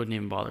just wouldn't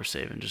even bother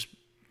saving. Just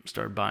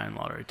start buying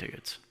lottery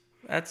tickets.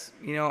 That's,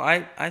 you know,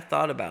 I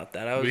thought about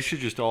that. We should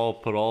just all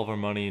put all of our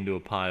money into a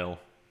pile,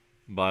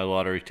 buy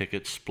lottery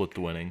tickets, split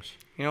the winnings.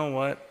 You know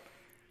what?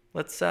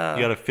 Let's You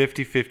got a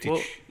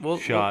 50-50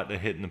 shot at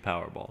hitting the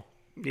Powerball.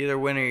 You either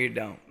win or you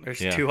don't. There's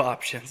two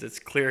options. It's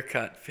clear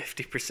cut,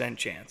 50%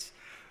 chance.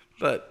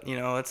 But, you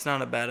know, it's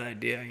not a bad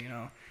idea, you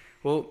know.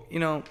 Well, you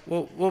know,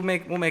 we'll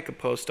make a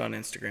post on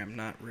Instagram,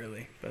 not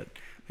really, but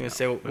I'm gonna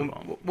say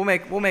we'll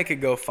make a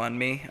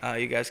GoFundMe.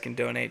 You guys can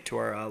donate to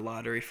our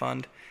lottery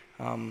fund.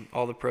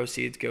 All the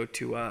proceeds go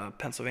to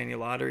Pennsylvania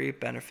Lottery,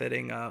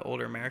 benefiting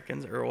older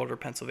Americans or older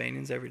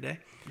Pennsylvanians every day.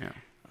 Yeah.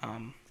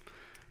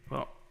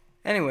 Well,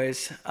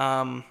 anyways,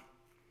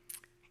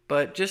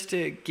 but just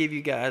to give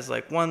you guys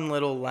like one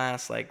little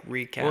last like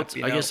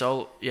recap. I guess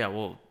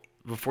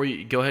before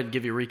you go ahead and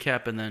give your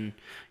recap, and then,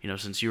 you know,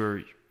 since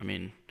you're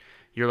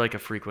like a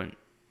frequent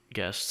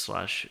guest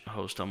 /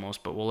 host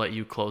almost, but we'll let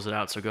you close it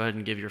out. So go ahead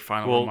and give your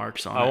final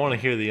remarks on it. I want to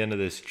hear the end of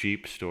this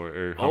Jeep story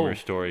or Hummer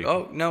story.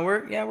 Oh no,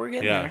 we're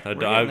getting there. We're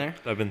getting there.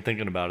 I've been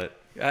thinking about it.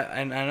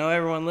 And I know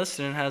everyone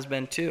listening has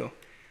been too.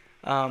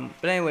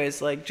 But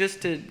anyways, like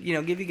just to, you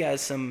know, give you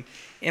guys some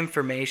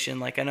information.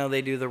 Like I know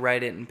they do the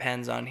write it in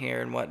pens on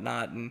here and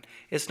whatnot, and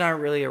it's not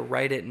really a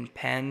write it in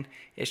pen.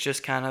 It's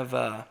just kind of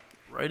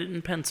write it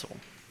in pencil.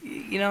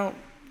 You know,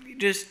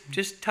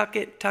 just tuck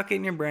it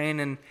in your brain,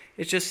 and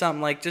it's just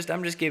something like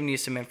I'm just giving you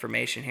some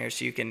information here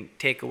so you can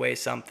take away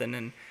something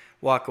and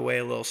walk away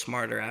a little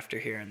smarter after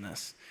hearing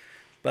this.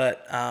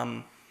 But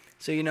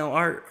so, you know,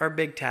 our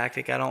big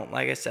tactic,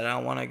 like I said, I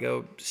don't want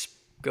to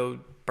go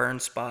burn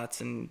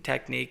spots and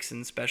techniques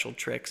and special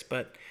tricks,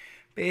 but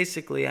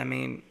basically, I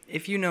mean,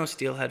 if you know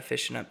steelhead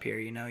fishing up here,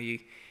 you know,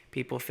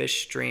 people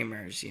fish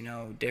streamers, you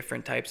know,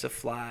 different types of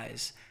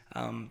flies.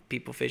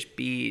 People fish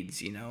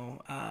beads, you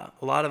know. A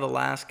lot of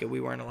Alaska,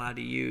 we weren't allowed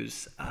to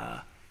use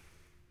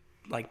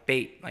like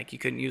bait. Like you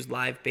couldn't use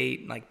live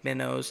bait, like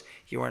minnows.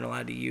 You weren't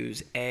allowed to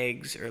use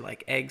eggs or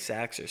like egg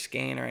sacs or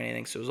skein or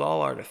anything. So it was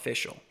all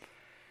artificial.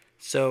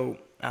 So,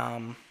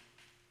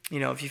 you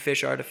know, if you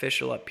fish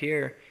artificial up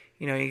here,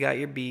 you know, you got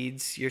your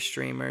beads, your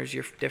streamers,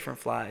 your different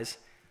flies.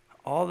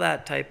 All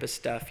that type of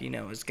stuff, you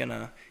know, is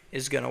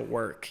gonna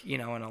work, you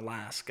know, in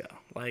Alaska.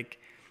 Like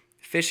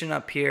fishing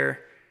up here,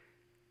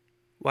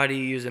 why do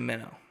you use a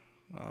minnow?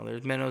 Well,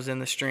 there's minnows in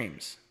the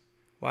streams.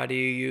 Why do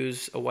you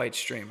use a white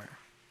streamer?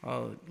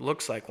 Well, it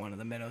looks like one of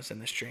the minnows in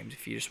the streams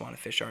if you just want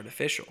to fish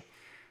artificial.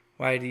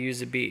 Why do you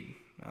use a bead?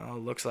 Well,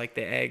 it looks like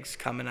the eggs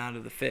coming out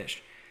of the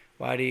fish.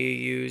 Why do you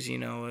use, you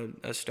know,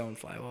 a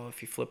stonefly? Well,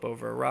 if you flip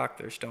over a rock,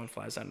 there's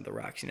stoneflies under the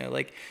rocks. You know,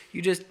 like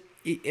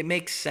it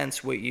makes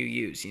sense what you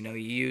use. You know,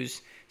 you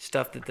use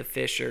stuff that the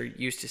fish are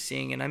used to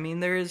seeing. And I mean,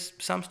 there is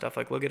some stuff,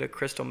 like look at a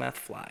crystal meth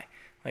fly.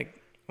 Like,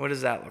 what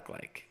does that look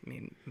like? I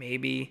mean,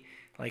 maybe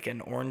like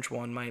an orange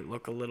one might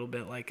look a little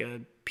bit like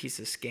a piece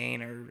of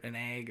skein or an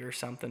egg or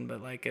something,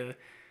 but like a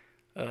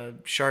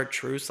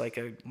chartreuse, like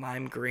a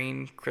lime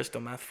green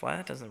crystal meth fly,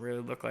 that doesn't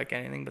really look like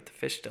anything, but the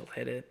fish still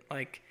hit it.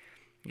 Like,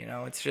 you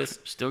know, it's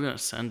just still gonna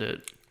send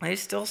it. They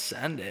still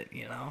send it,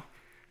 you know.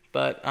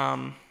 But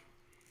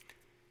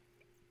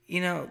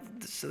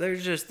so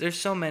there's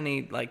so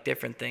many like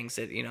different things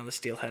that, the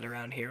steelhead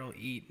around here will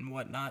eat and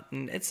whatnot.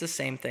 And it's the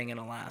same thing in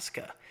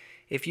Alaska.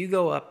 If you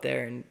go up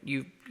there and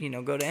you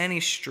go to any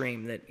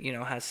stream that,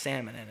 has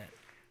salmon in it,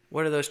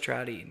 what are those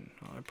trout eating?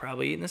 Well, they're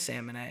probably eating the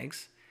salmon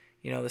eggs.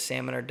 The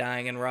salmon are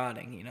dying and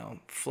rotting.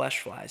 Flesh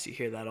flies, you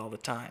hear that all the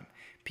time.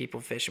 People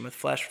fishing with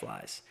flesh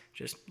flies.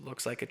 Just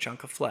looks like a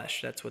chunk of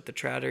flesh. That's what the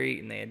trout are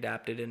eating. They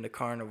adapted into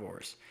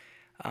carnivores.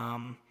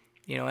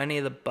 Any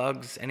of the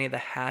bugs, any of the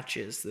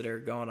hatches that are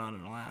going on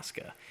in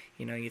Alaska,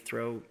 you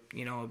throw,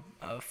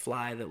 a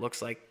fly that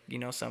looks like,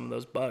 some of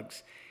those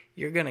bugs,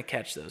 you're going to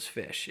catch those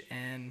fish.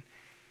 And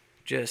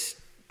just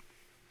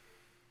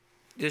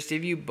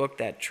if you book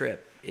that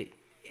trip,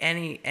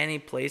 any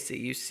place that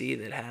you see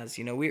that has,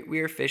 we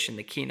were fishing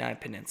the Kenai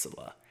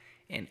Peninsula,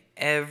 and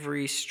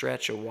every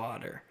stretch of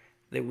water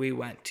that we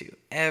went to,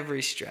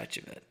 every stretch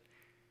of it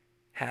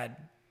had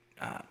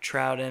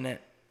trout in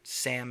it,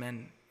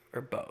 salmon,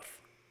 or both.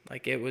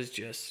 Like, it was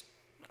just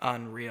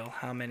unreal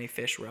how many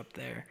fish were up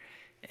there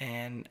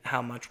and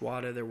how much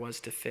water there was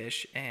to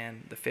fish,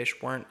 and the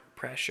fish weren't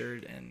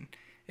pressured, and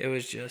it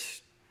was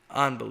just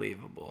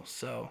unbelievable.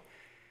 So,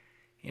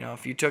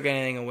 if you took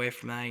anything away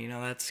from that,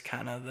 that's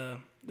kind of the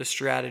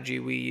strategy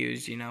we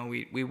used.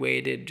 We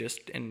waited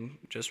and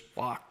just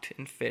walked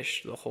and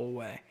fished the whole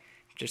way.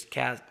 Just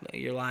cast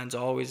your line's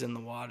always in the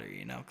water,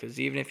 because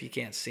even if you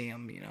can't see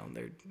them,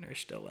 they're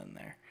still in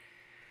there.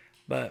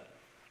 But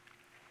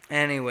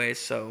anyway,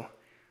 so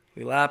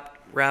we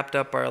wrapped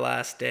up our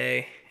last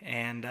day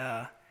and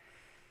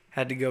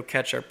had to go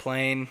catch our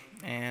plane,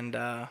 and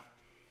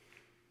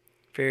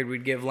figured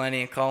we'd give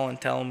Lenny a call and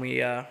tell him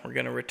we're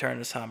going to return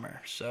his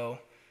Hummer. So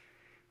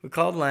we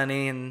called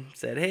Lenny and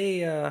said,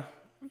 hey,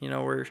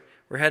 we're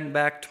heading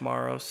back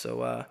tomorrow,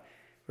 so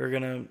we're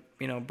going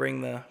to,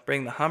 bring the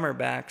Hummer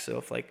back. So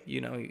if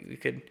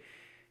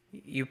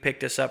you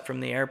picked us up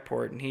from the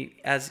airport, and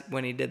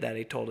when he did that,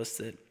 he told us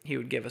that he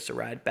would give us a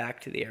ride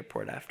back to the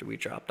airport after we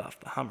dropped off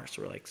the Hummer.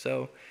 So we're like,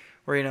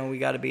 we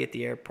got to be at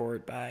the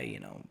airport by,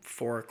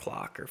 4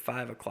 o'clock or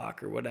 5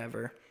 o'clock or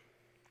whatever.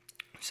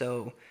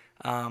 So,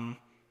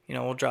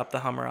 we'll drop the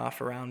Hummer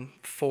off around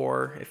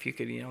 4. If you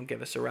could,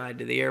 give us a ride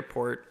to the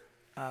airport,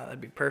 that'd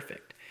be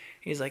perfect.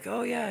 He's like,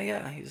 oh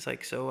yeah. He's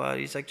like,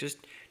 just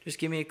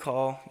give me a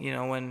call,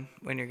 when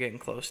you're getting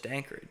close to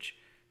Anchorage.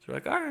 So we're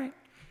like, all right.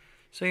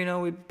 So,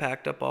 we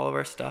packed up all of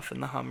our stuff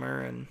in the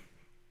Hummer, and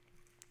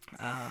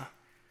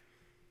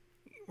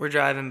we're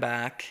driving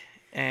back,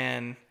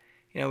 and,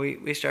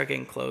 we start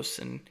getting close,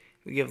 and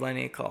we give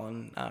Lenny a call,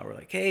 and we're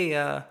like, hey,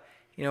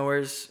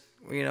 where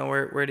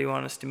do you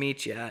want us to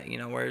meet you at?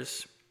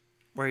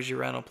 Where's your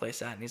rental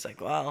place at? And he's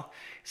like,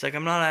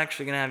 I'm not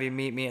actually going to have you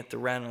meet me at the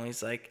rental.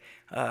 He's like,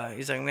 I'm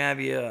going to have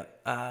you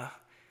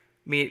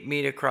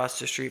meet across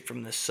the street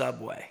from the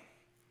Subway.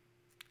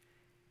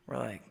 We're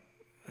like,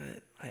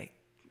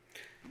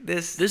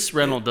 This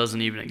rental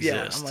doesn't even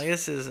exist. Yeah, I'm like,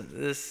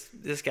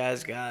 this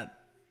guy's got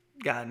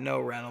no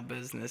rental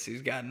business.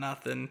 He's got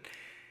nothing,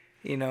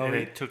 And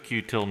it took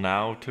you till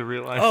now to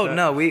realize that? Oh,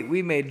 no,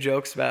 we made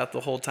jokes about it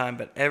the whole time,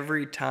 but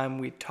every time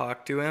we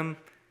talked to him,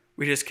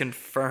 we just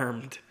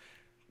confirmed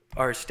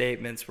our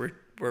statements were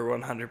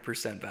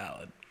 100%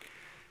 valid.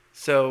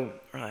 So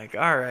we're like,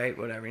 all right,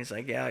 whatever. He's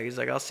like, yeah. He's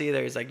like, I'll see you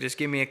there. He's like, just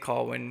give me a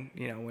call when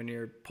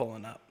you're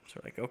pulling up. So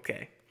we're like,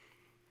 okay.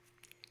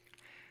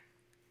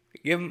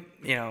 Give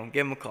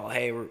him a call.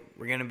 Hey, we're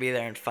gonna be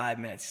there in 5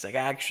 minutes. He's like,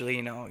 actually,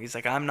 he's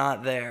like, I'm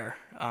not there.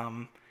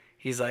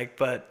 He's like,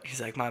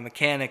 my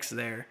mechanic's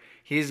there.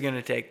 He's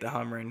gonna take the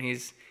Hummer, and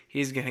he's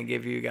gonna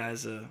give you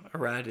guys a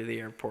ride to the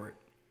airport.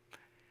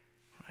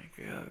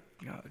 Like,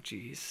 oh,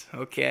 geez.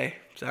 Okay,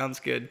 sounds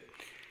good.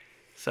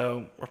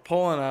 So we're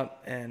pulling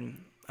up,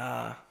 and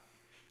I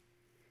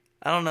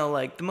don't know,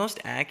 like, the most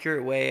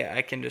accurate way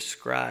I can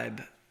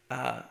describe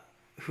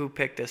who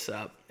picked us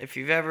up. If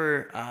you've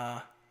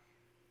ever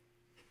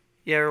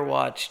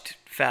watched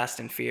Fast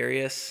and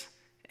Furious,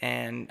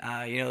 and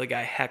the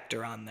guy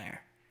Hector on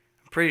there,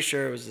 I'm pretty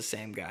sure it was the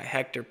same guy.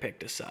 Hector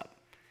picked us up,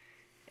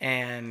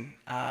 and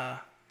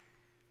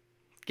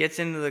gets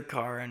into the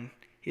car, and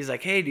he's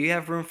like, hey, do you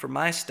have room for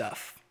my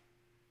stuff?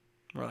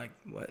 We're like,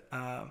 what?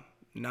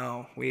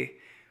 No, we're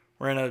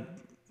in a,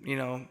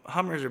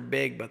 Hummers are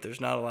big, but there's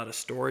not a lot of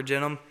storage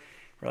in them.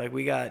 We're like,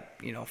 we got,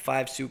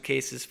 5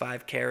 suitcases,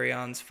 5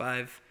 carry-ons,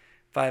 5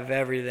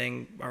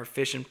 everything, our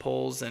fishing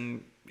poles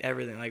and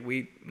everything. Like,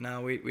 we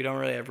don't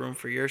really have room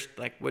for yours.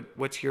 Like,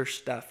 what's your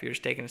stuff? You're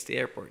just taking us to the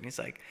airport. And he's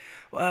like,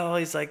 well,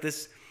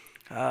 this,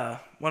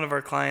 one of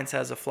our clients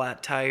has a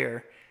flat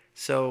tire.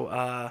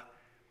 So,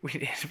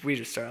 we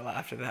just started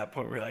laughing at that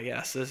point. We're like,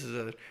 yes, this is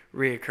a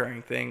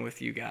reoccurring thing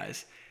with you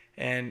guys.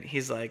 And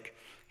he's like,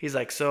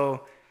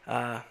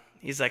 I'm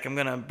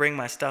going to bring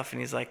my stuff.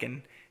 And he's like,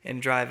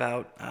 and drive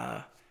out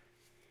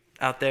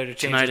there to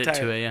change tonight the tire.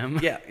 At 2 a.m.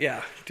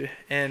 Yeah.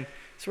 And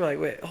so we're like,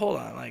 wait, hold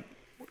on. Like,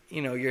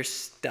 your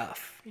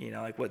stuff,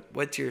 like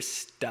what's your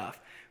stuff?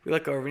 We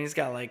look over, and he's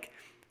got like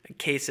a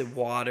case of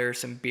water,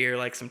 some beer,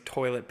 like some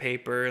toilet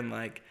paper, and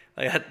like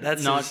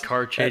that's not his,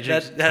 car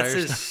changing. that's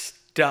his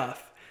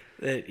stuff.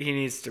 that he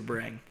needs to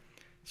bring.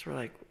 So we're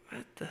like,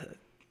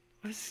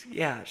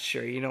 yeah,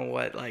 sure. You know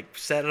what? Like,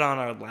 set it on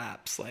our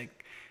laps.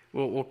 Like,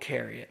 we'll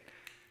carry it.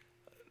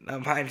 Now,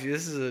 mind you,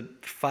 this is a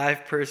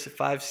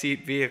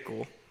 5-seat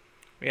vehicle.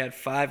 We had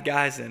 5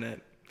 guys in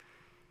it.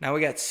 Now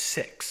we got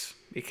 6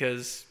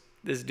 because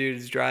this dude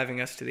is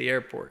driving us to the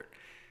airport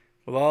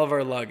with all of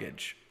our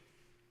luggage.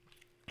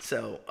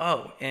 So,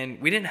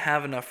 and we didn't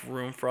have enough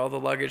room for all the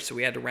luggage, so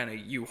we had to rent a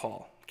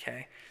U-Haul,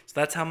 okay? So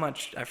that's how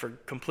much,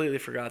 completely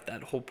forgot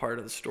that whole part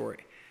of the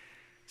story.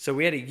 So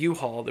we had a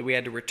U-Haul that we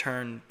had to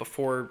return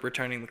before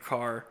returning the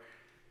car.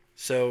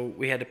 So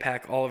we had to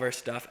pack all of our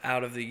stuff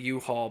out of the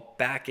U-Haul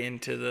back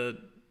into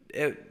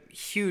the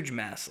huge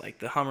mess. Like,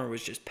 the Hummer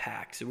was just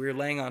packed. So we were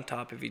laying on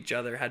top of each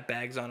other, had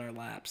bags on our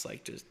laps,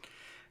 like, just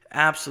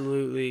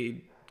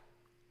absolutely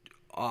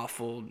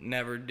awful.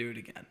 Never do it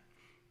again.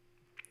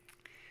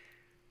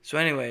 So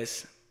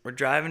anyways, we're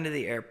driving to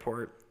the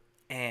airport,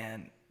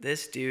 and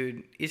this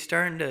dude, he's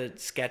starting to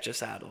sketch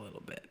us out a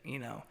little bit, you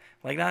know.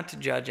 Like, not to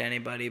judge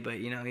anybody, but,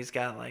 you know, he's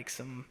got, like,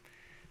 some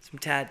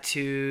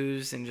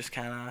tattoos and just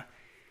kind of,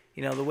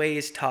 you know, the way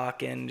he's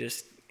talking,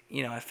 just,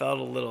 you know, I felt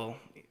a little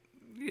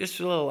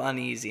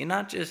uneasy. And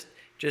not just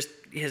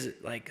his,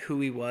 like, who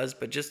he was,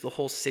 but just the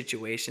whole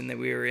situation that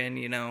we were in,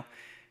 you know.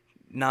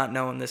 Not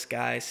knowing this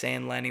guy,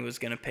 saying Lenny was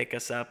going to pick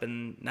us up,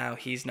 and now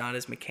he's not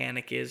his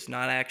mechanic is,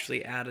 not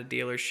actually at a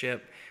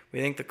dealership. We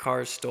think the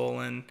car's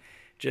stolen.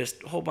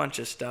 Just a whole bunch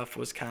of stuff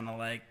was kind of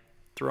like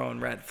throwing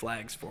red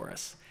flags for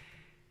us.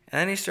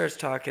 And then he starts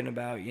talking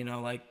about, you know,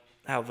 like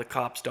how the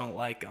cops don't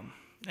like him.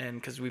 And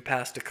because we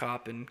passed a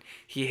cop and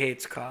he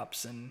hates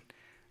cops and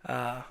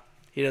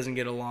he doesn't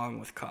get along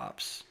with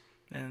cops.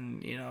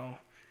 And, you know,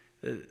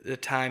 the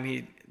time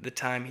he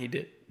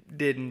did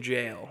in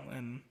jail,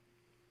 and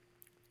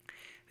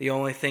the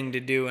only thing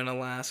to do in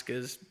Alaska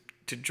is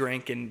to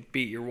drink and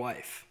beat your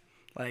wife.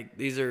 Like,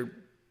 these are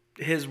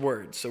his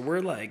words. So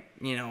we're, like,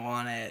 you know,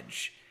 on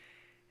edge.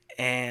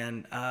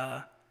 And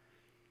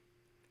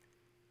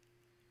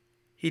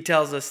he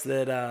tells us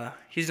that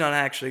he's not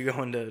actually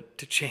going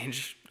to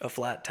change a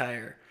flat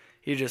tire.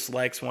 He just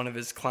likes one of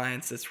his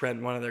clients that's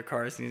renting one of their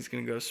cars, and he's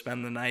going to go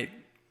spend the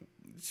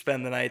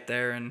night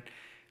there, and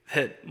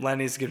that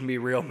Lenny's going to be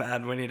real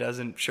mad when he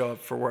doesn't show up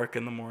for work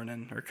in the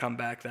morning or come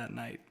back that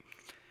night.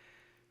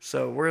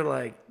 So we're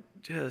like,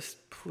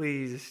 just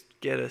please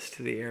get us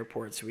to the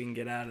airport so we can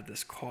get out of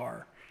this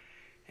car.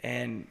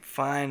 And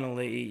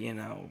finally, you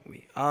know,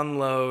 we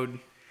unload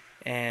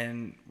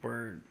and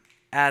we're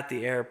at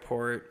the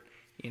airport.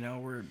 You know,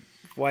 we're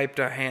wiped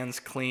our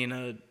hands clean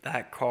of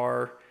that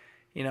car.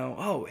 You know,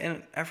 oh,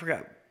 and I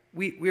forgot.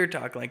 We were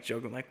talking, like,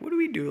 joking, like, what do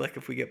we do, like,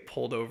 if we get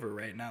pulled over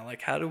right now?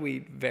 Like, how do we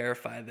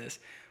verify this?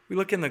 We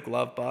look in the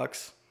glove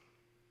box.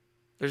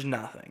 There's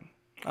nothing.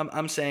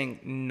 I'm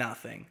saying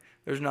nothing.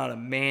 There's not a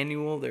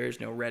manual.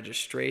 There's no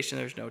registration.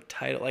 There's no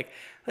title. Like,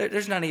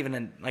 there's not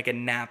even a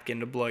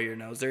napkin to blow your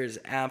nose. There is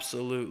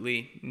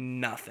absolutely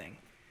nothing.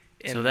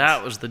 So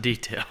that was the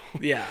detail.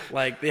 Yeah,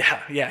 like,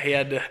 yeah. He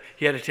had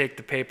to take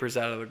the papers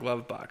out of the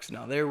glove box.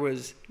 No, there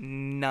was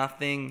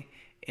nothing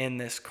in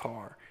this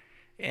car,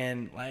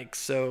 and, like,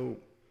 so,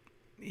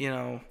 you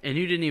know. And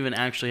you didn't even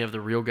actually have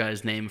the real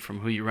guy's name from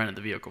who you rented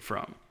the vehicle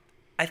from.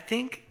 I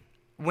think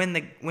when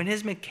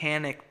his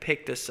mechanic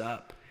picked us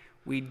up,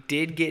 we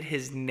did get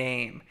his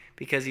name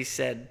because he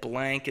said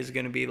blank is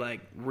going to be,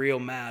 like, real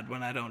mad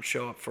when I don't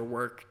show up for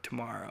work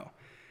tomorrow.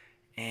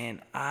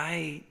 And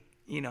I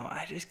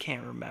just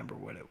can't remember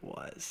what it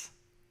was.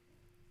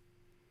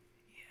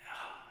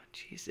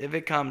 Yeah, jeez. If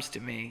it comes to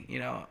me, you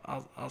know,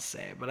 I'll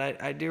say it. But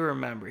I do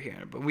remember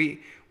hearing it. But we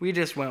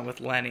just went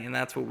with Lenny, and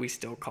that's what we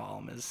still call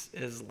him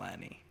is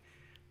Lenny.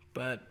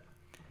 But,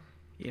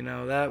 you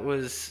know, that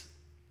was...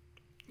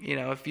 You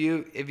know, if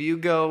you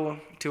go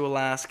to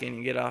Alaska and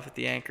you get off at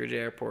the Anchorage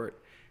airport,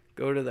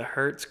 go to the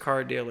Hertz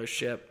car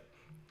dealership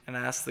and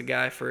ask the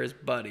guy for his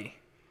buddy.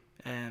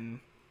 And,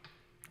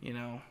 you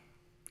know,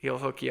 he'll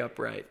hook you up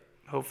right.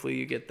 Hopefully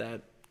you get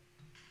that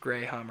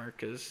gray Hummer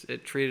because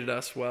it treated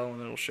us well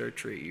and it'll sure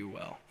treat you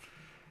well.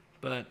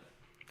 But,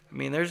 I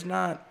mean, there's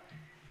not,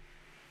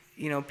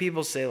 you know,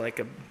 people say, like,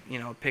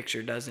 a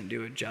picture doesn't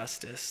do it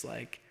justice.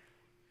 Like,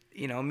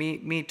 you know,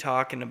 me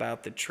talking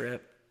about the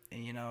trip,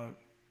 you know,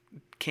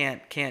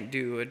 can't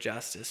do a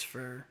justice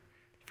for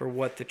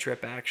what the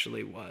trip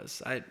actually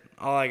was.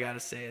 All I gotta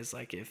say is,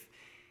 like, if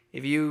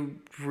you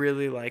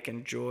really, like,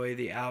 enjoy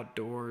the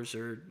outdoors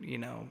or, you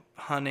know,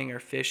 hunting or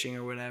fishing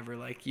or whatever,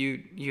 like,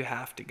 you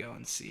have to go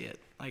and see it.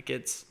 Like,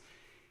 it's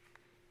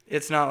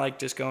not like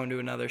just going to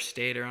another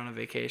state or on a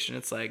vacation.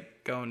 It's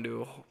like going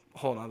to a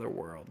whole other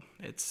world.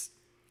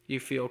 You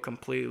feel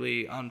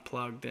completely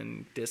unplugged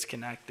and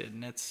disconnected,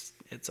 and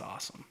it's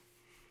awesome.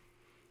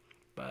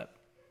 But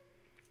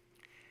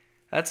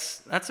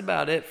that's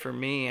about it for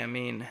me. I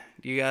mean,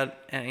 you got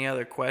any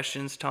other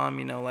questions, Tom?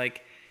 You know,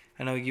 like,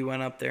 I know you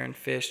went up there and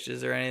fished. Is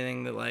there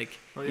anything that, like,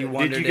 you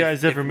wondered? Did you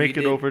guys ever make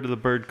it over to the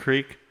Bird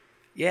Creek?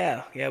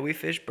 Yeah, we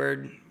fished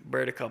Bird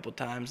a couple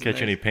times.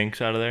 Catch any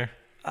pinks out of there?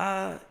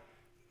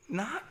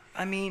 Not.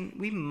 I mean,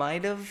 we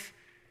might have.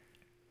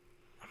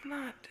 I'm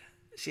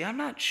I'm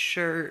not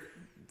sure,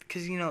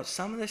 because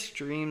some of the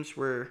streams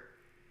were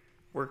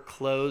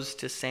closed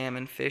to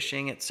salmon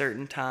fishing at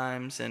certain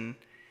times, and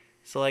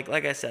so like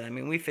I said, I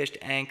mean, we fished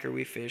Anchor,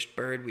 we fished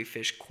Bird, we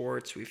fished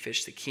Quartz, we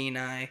fished the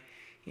Kenai,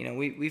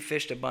 we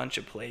fished a bunch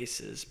of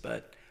places,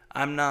 but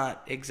I'm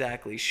not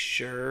exactly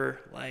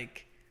sure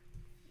like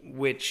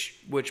which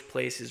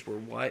places were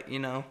what,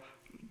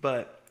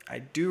 but I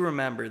do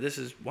remember this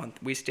is one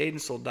we stayed in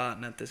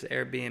Soldaten at this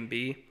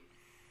Airbnb,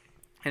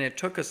 and it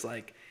took us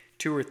like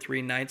 2 or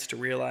 3 nights to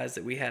realize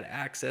that we had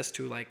access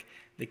to like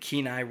the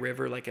Kenai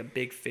River, like a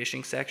big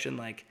fishing section,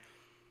 like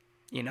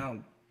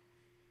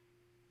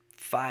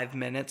 5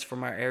 minutes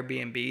from our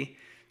Airbnb.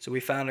 So we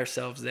found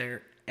ourselves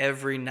there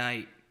every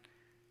night,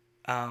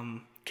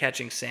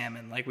 catching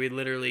salmon. Like we'd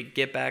literally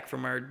get back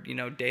from our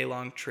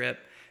day-long trip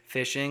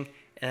fishing,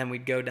 and then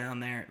we'd go down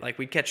there. Like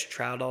we'd catch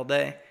trout all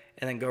day,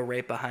 and then go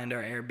right behind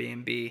our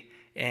Airbnb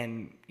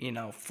and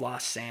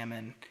floss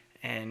salmon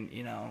and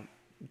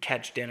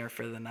catch dinner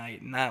for the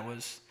night, and that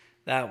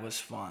was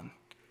fun.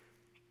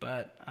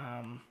 But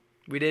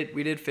we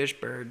did fish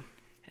Bird,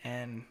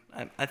 and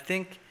I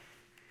think.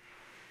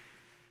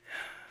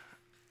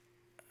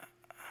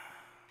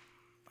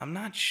 I'm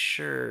not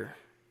sure.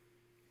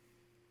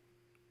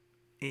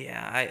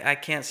 Yeah, I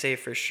can't say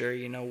for sure,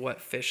 what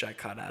fish I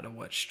caught out of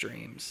what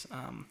streams.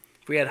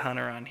 If we had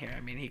Hunter on here,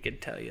 I mean, he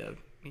could tell you,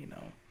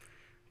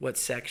 what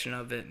section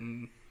of it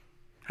and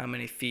how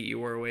many feet you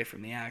were away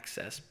from the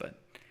access. But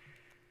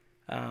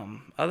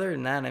other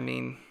than that, I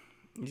mean,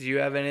 do you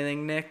have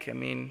anything, Nick? I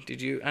mean,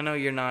 I know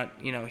you're not,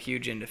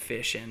 huge into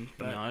fishing,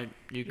 but. No,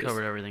 you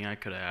covered everything I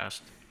could have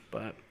asked.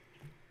 But.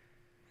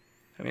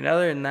 I mean,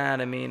 other than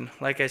that, I mean,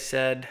 like I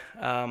said,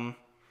 I'm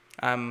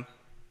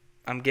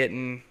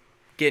getting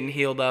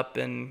healed up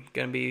and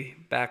gonna be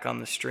back on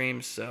the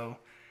streams. So,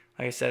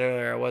 like I said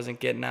earlier, I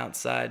wasn't getting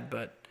outside,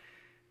 but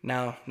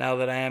now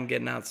that I am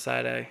getting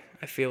outside,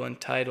 I feel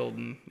entitled.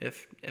 And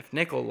if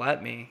Nick will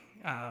let me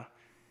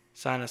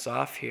sign us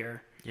off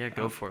here, yeah,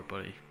 go for it,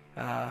 buddy.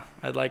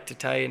 I'd like to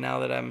tell you now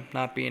that I'm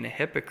not being a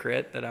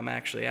hypocrite, that I'm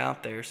actually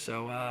out there.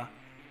 So.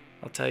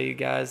 I'll tell you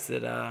guys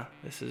that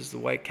this is the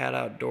White Cat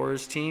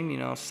Outdoors team,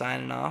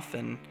 signing off,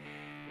 and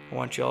I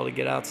want you all to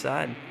get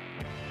outside.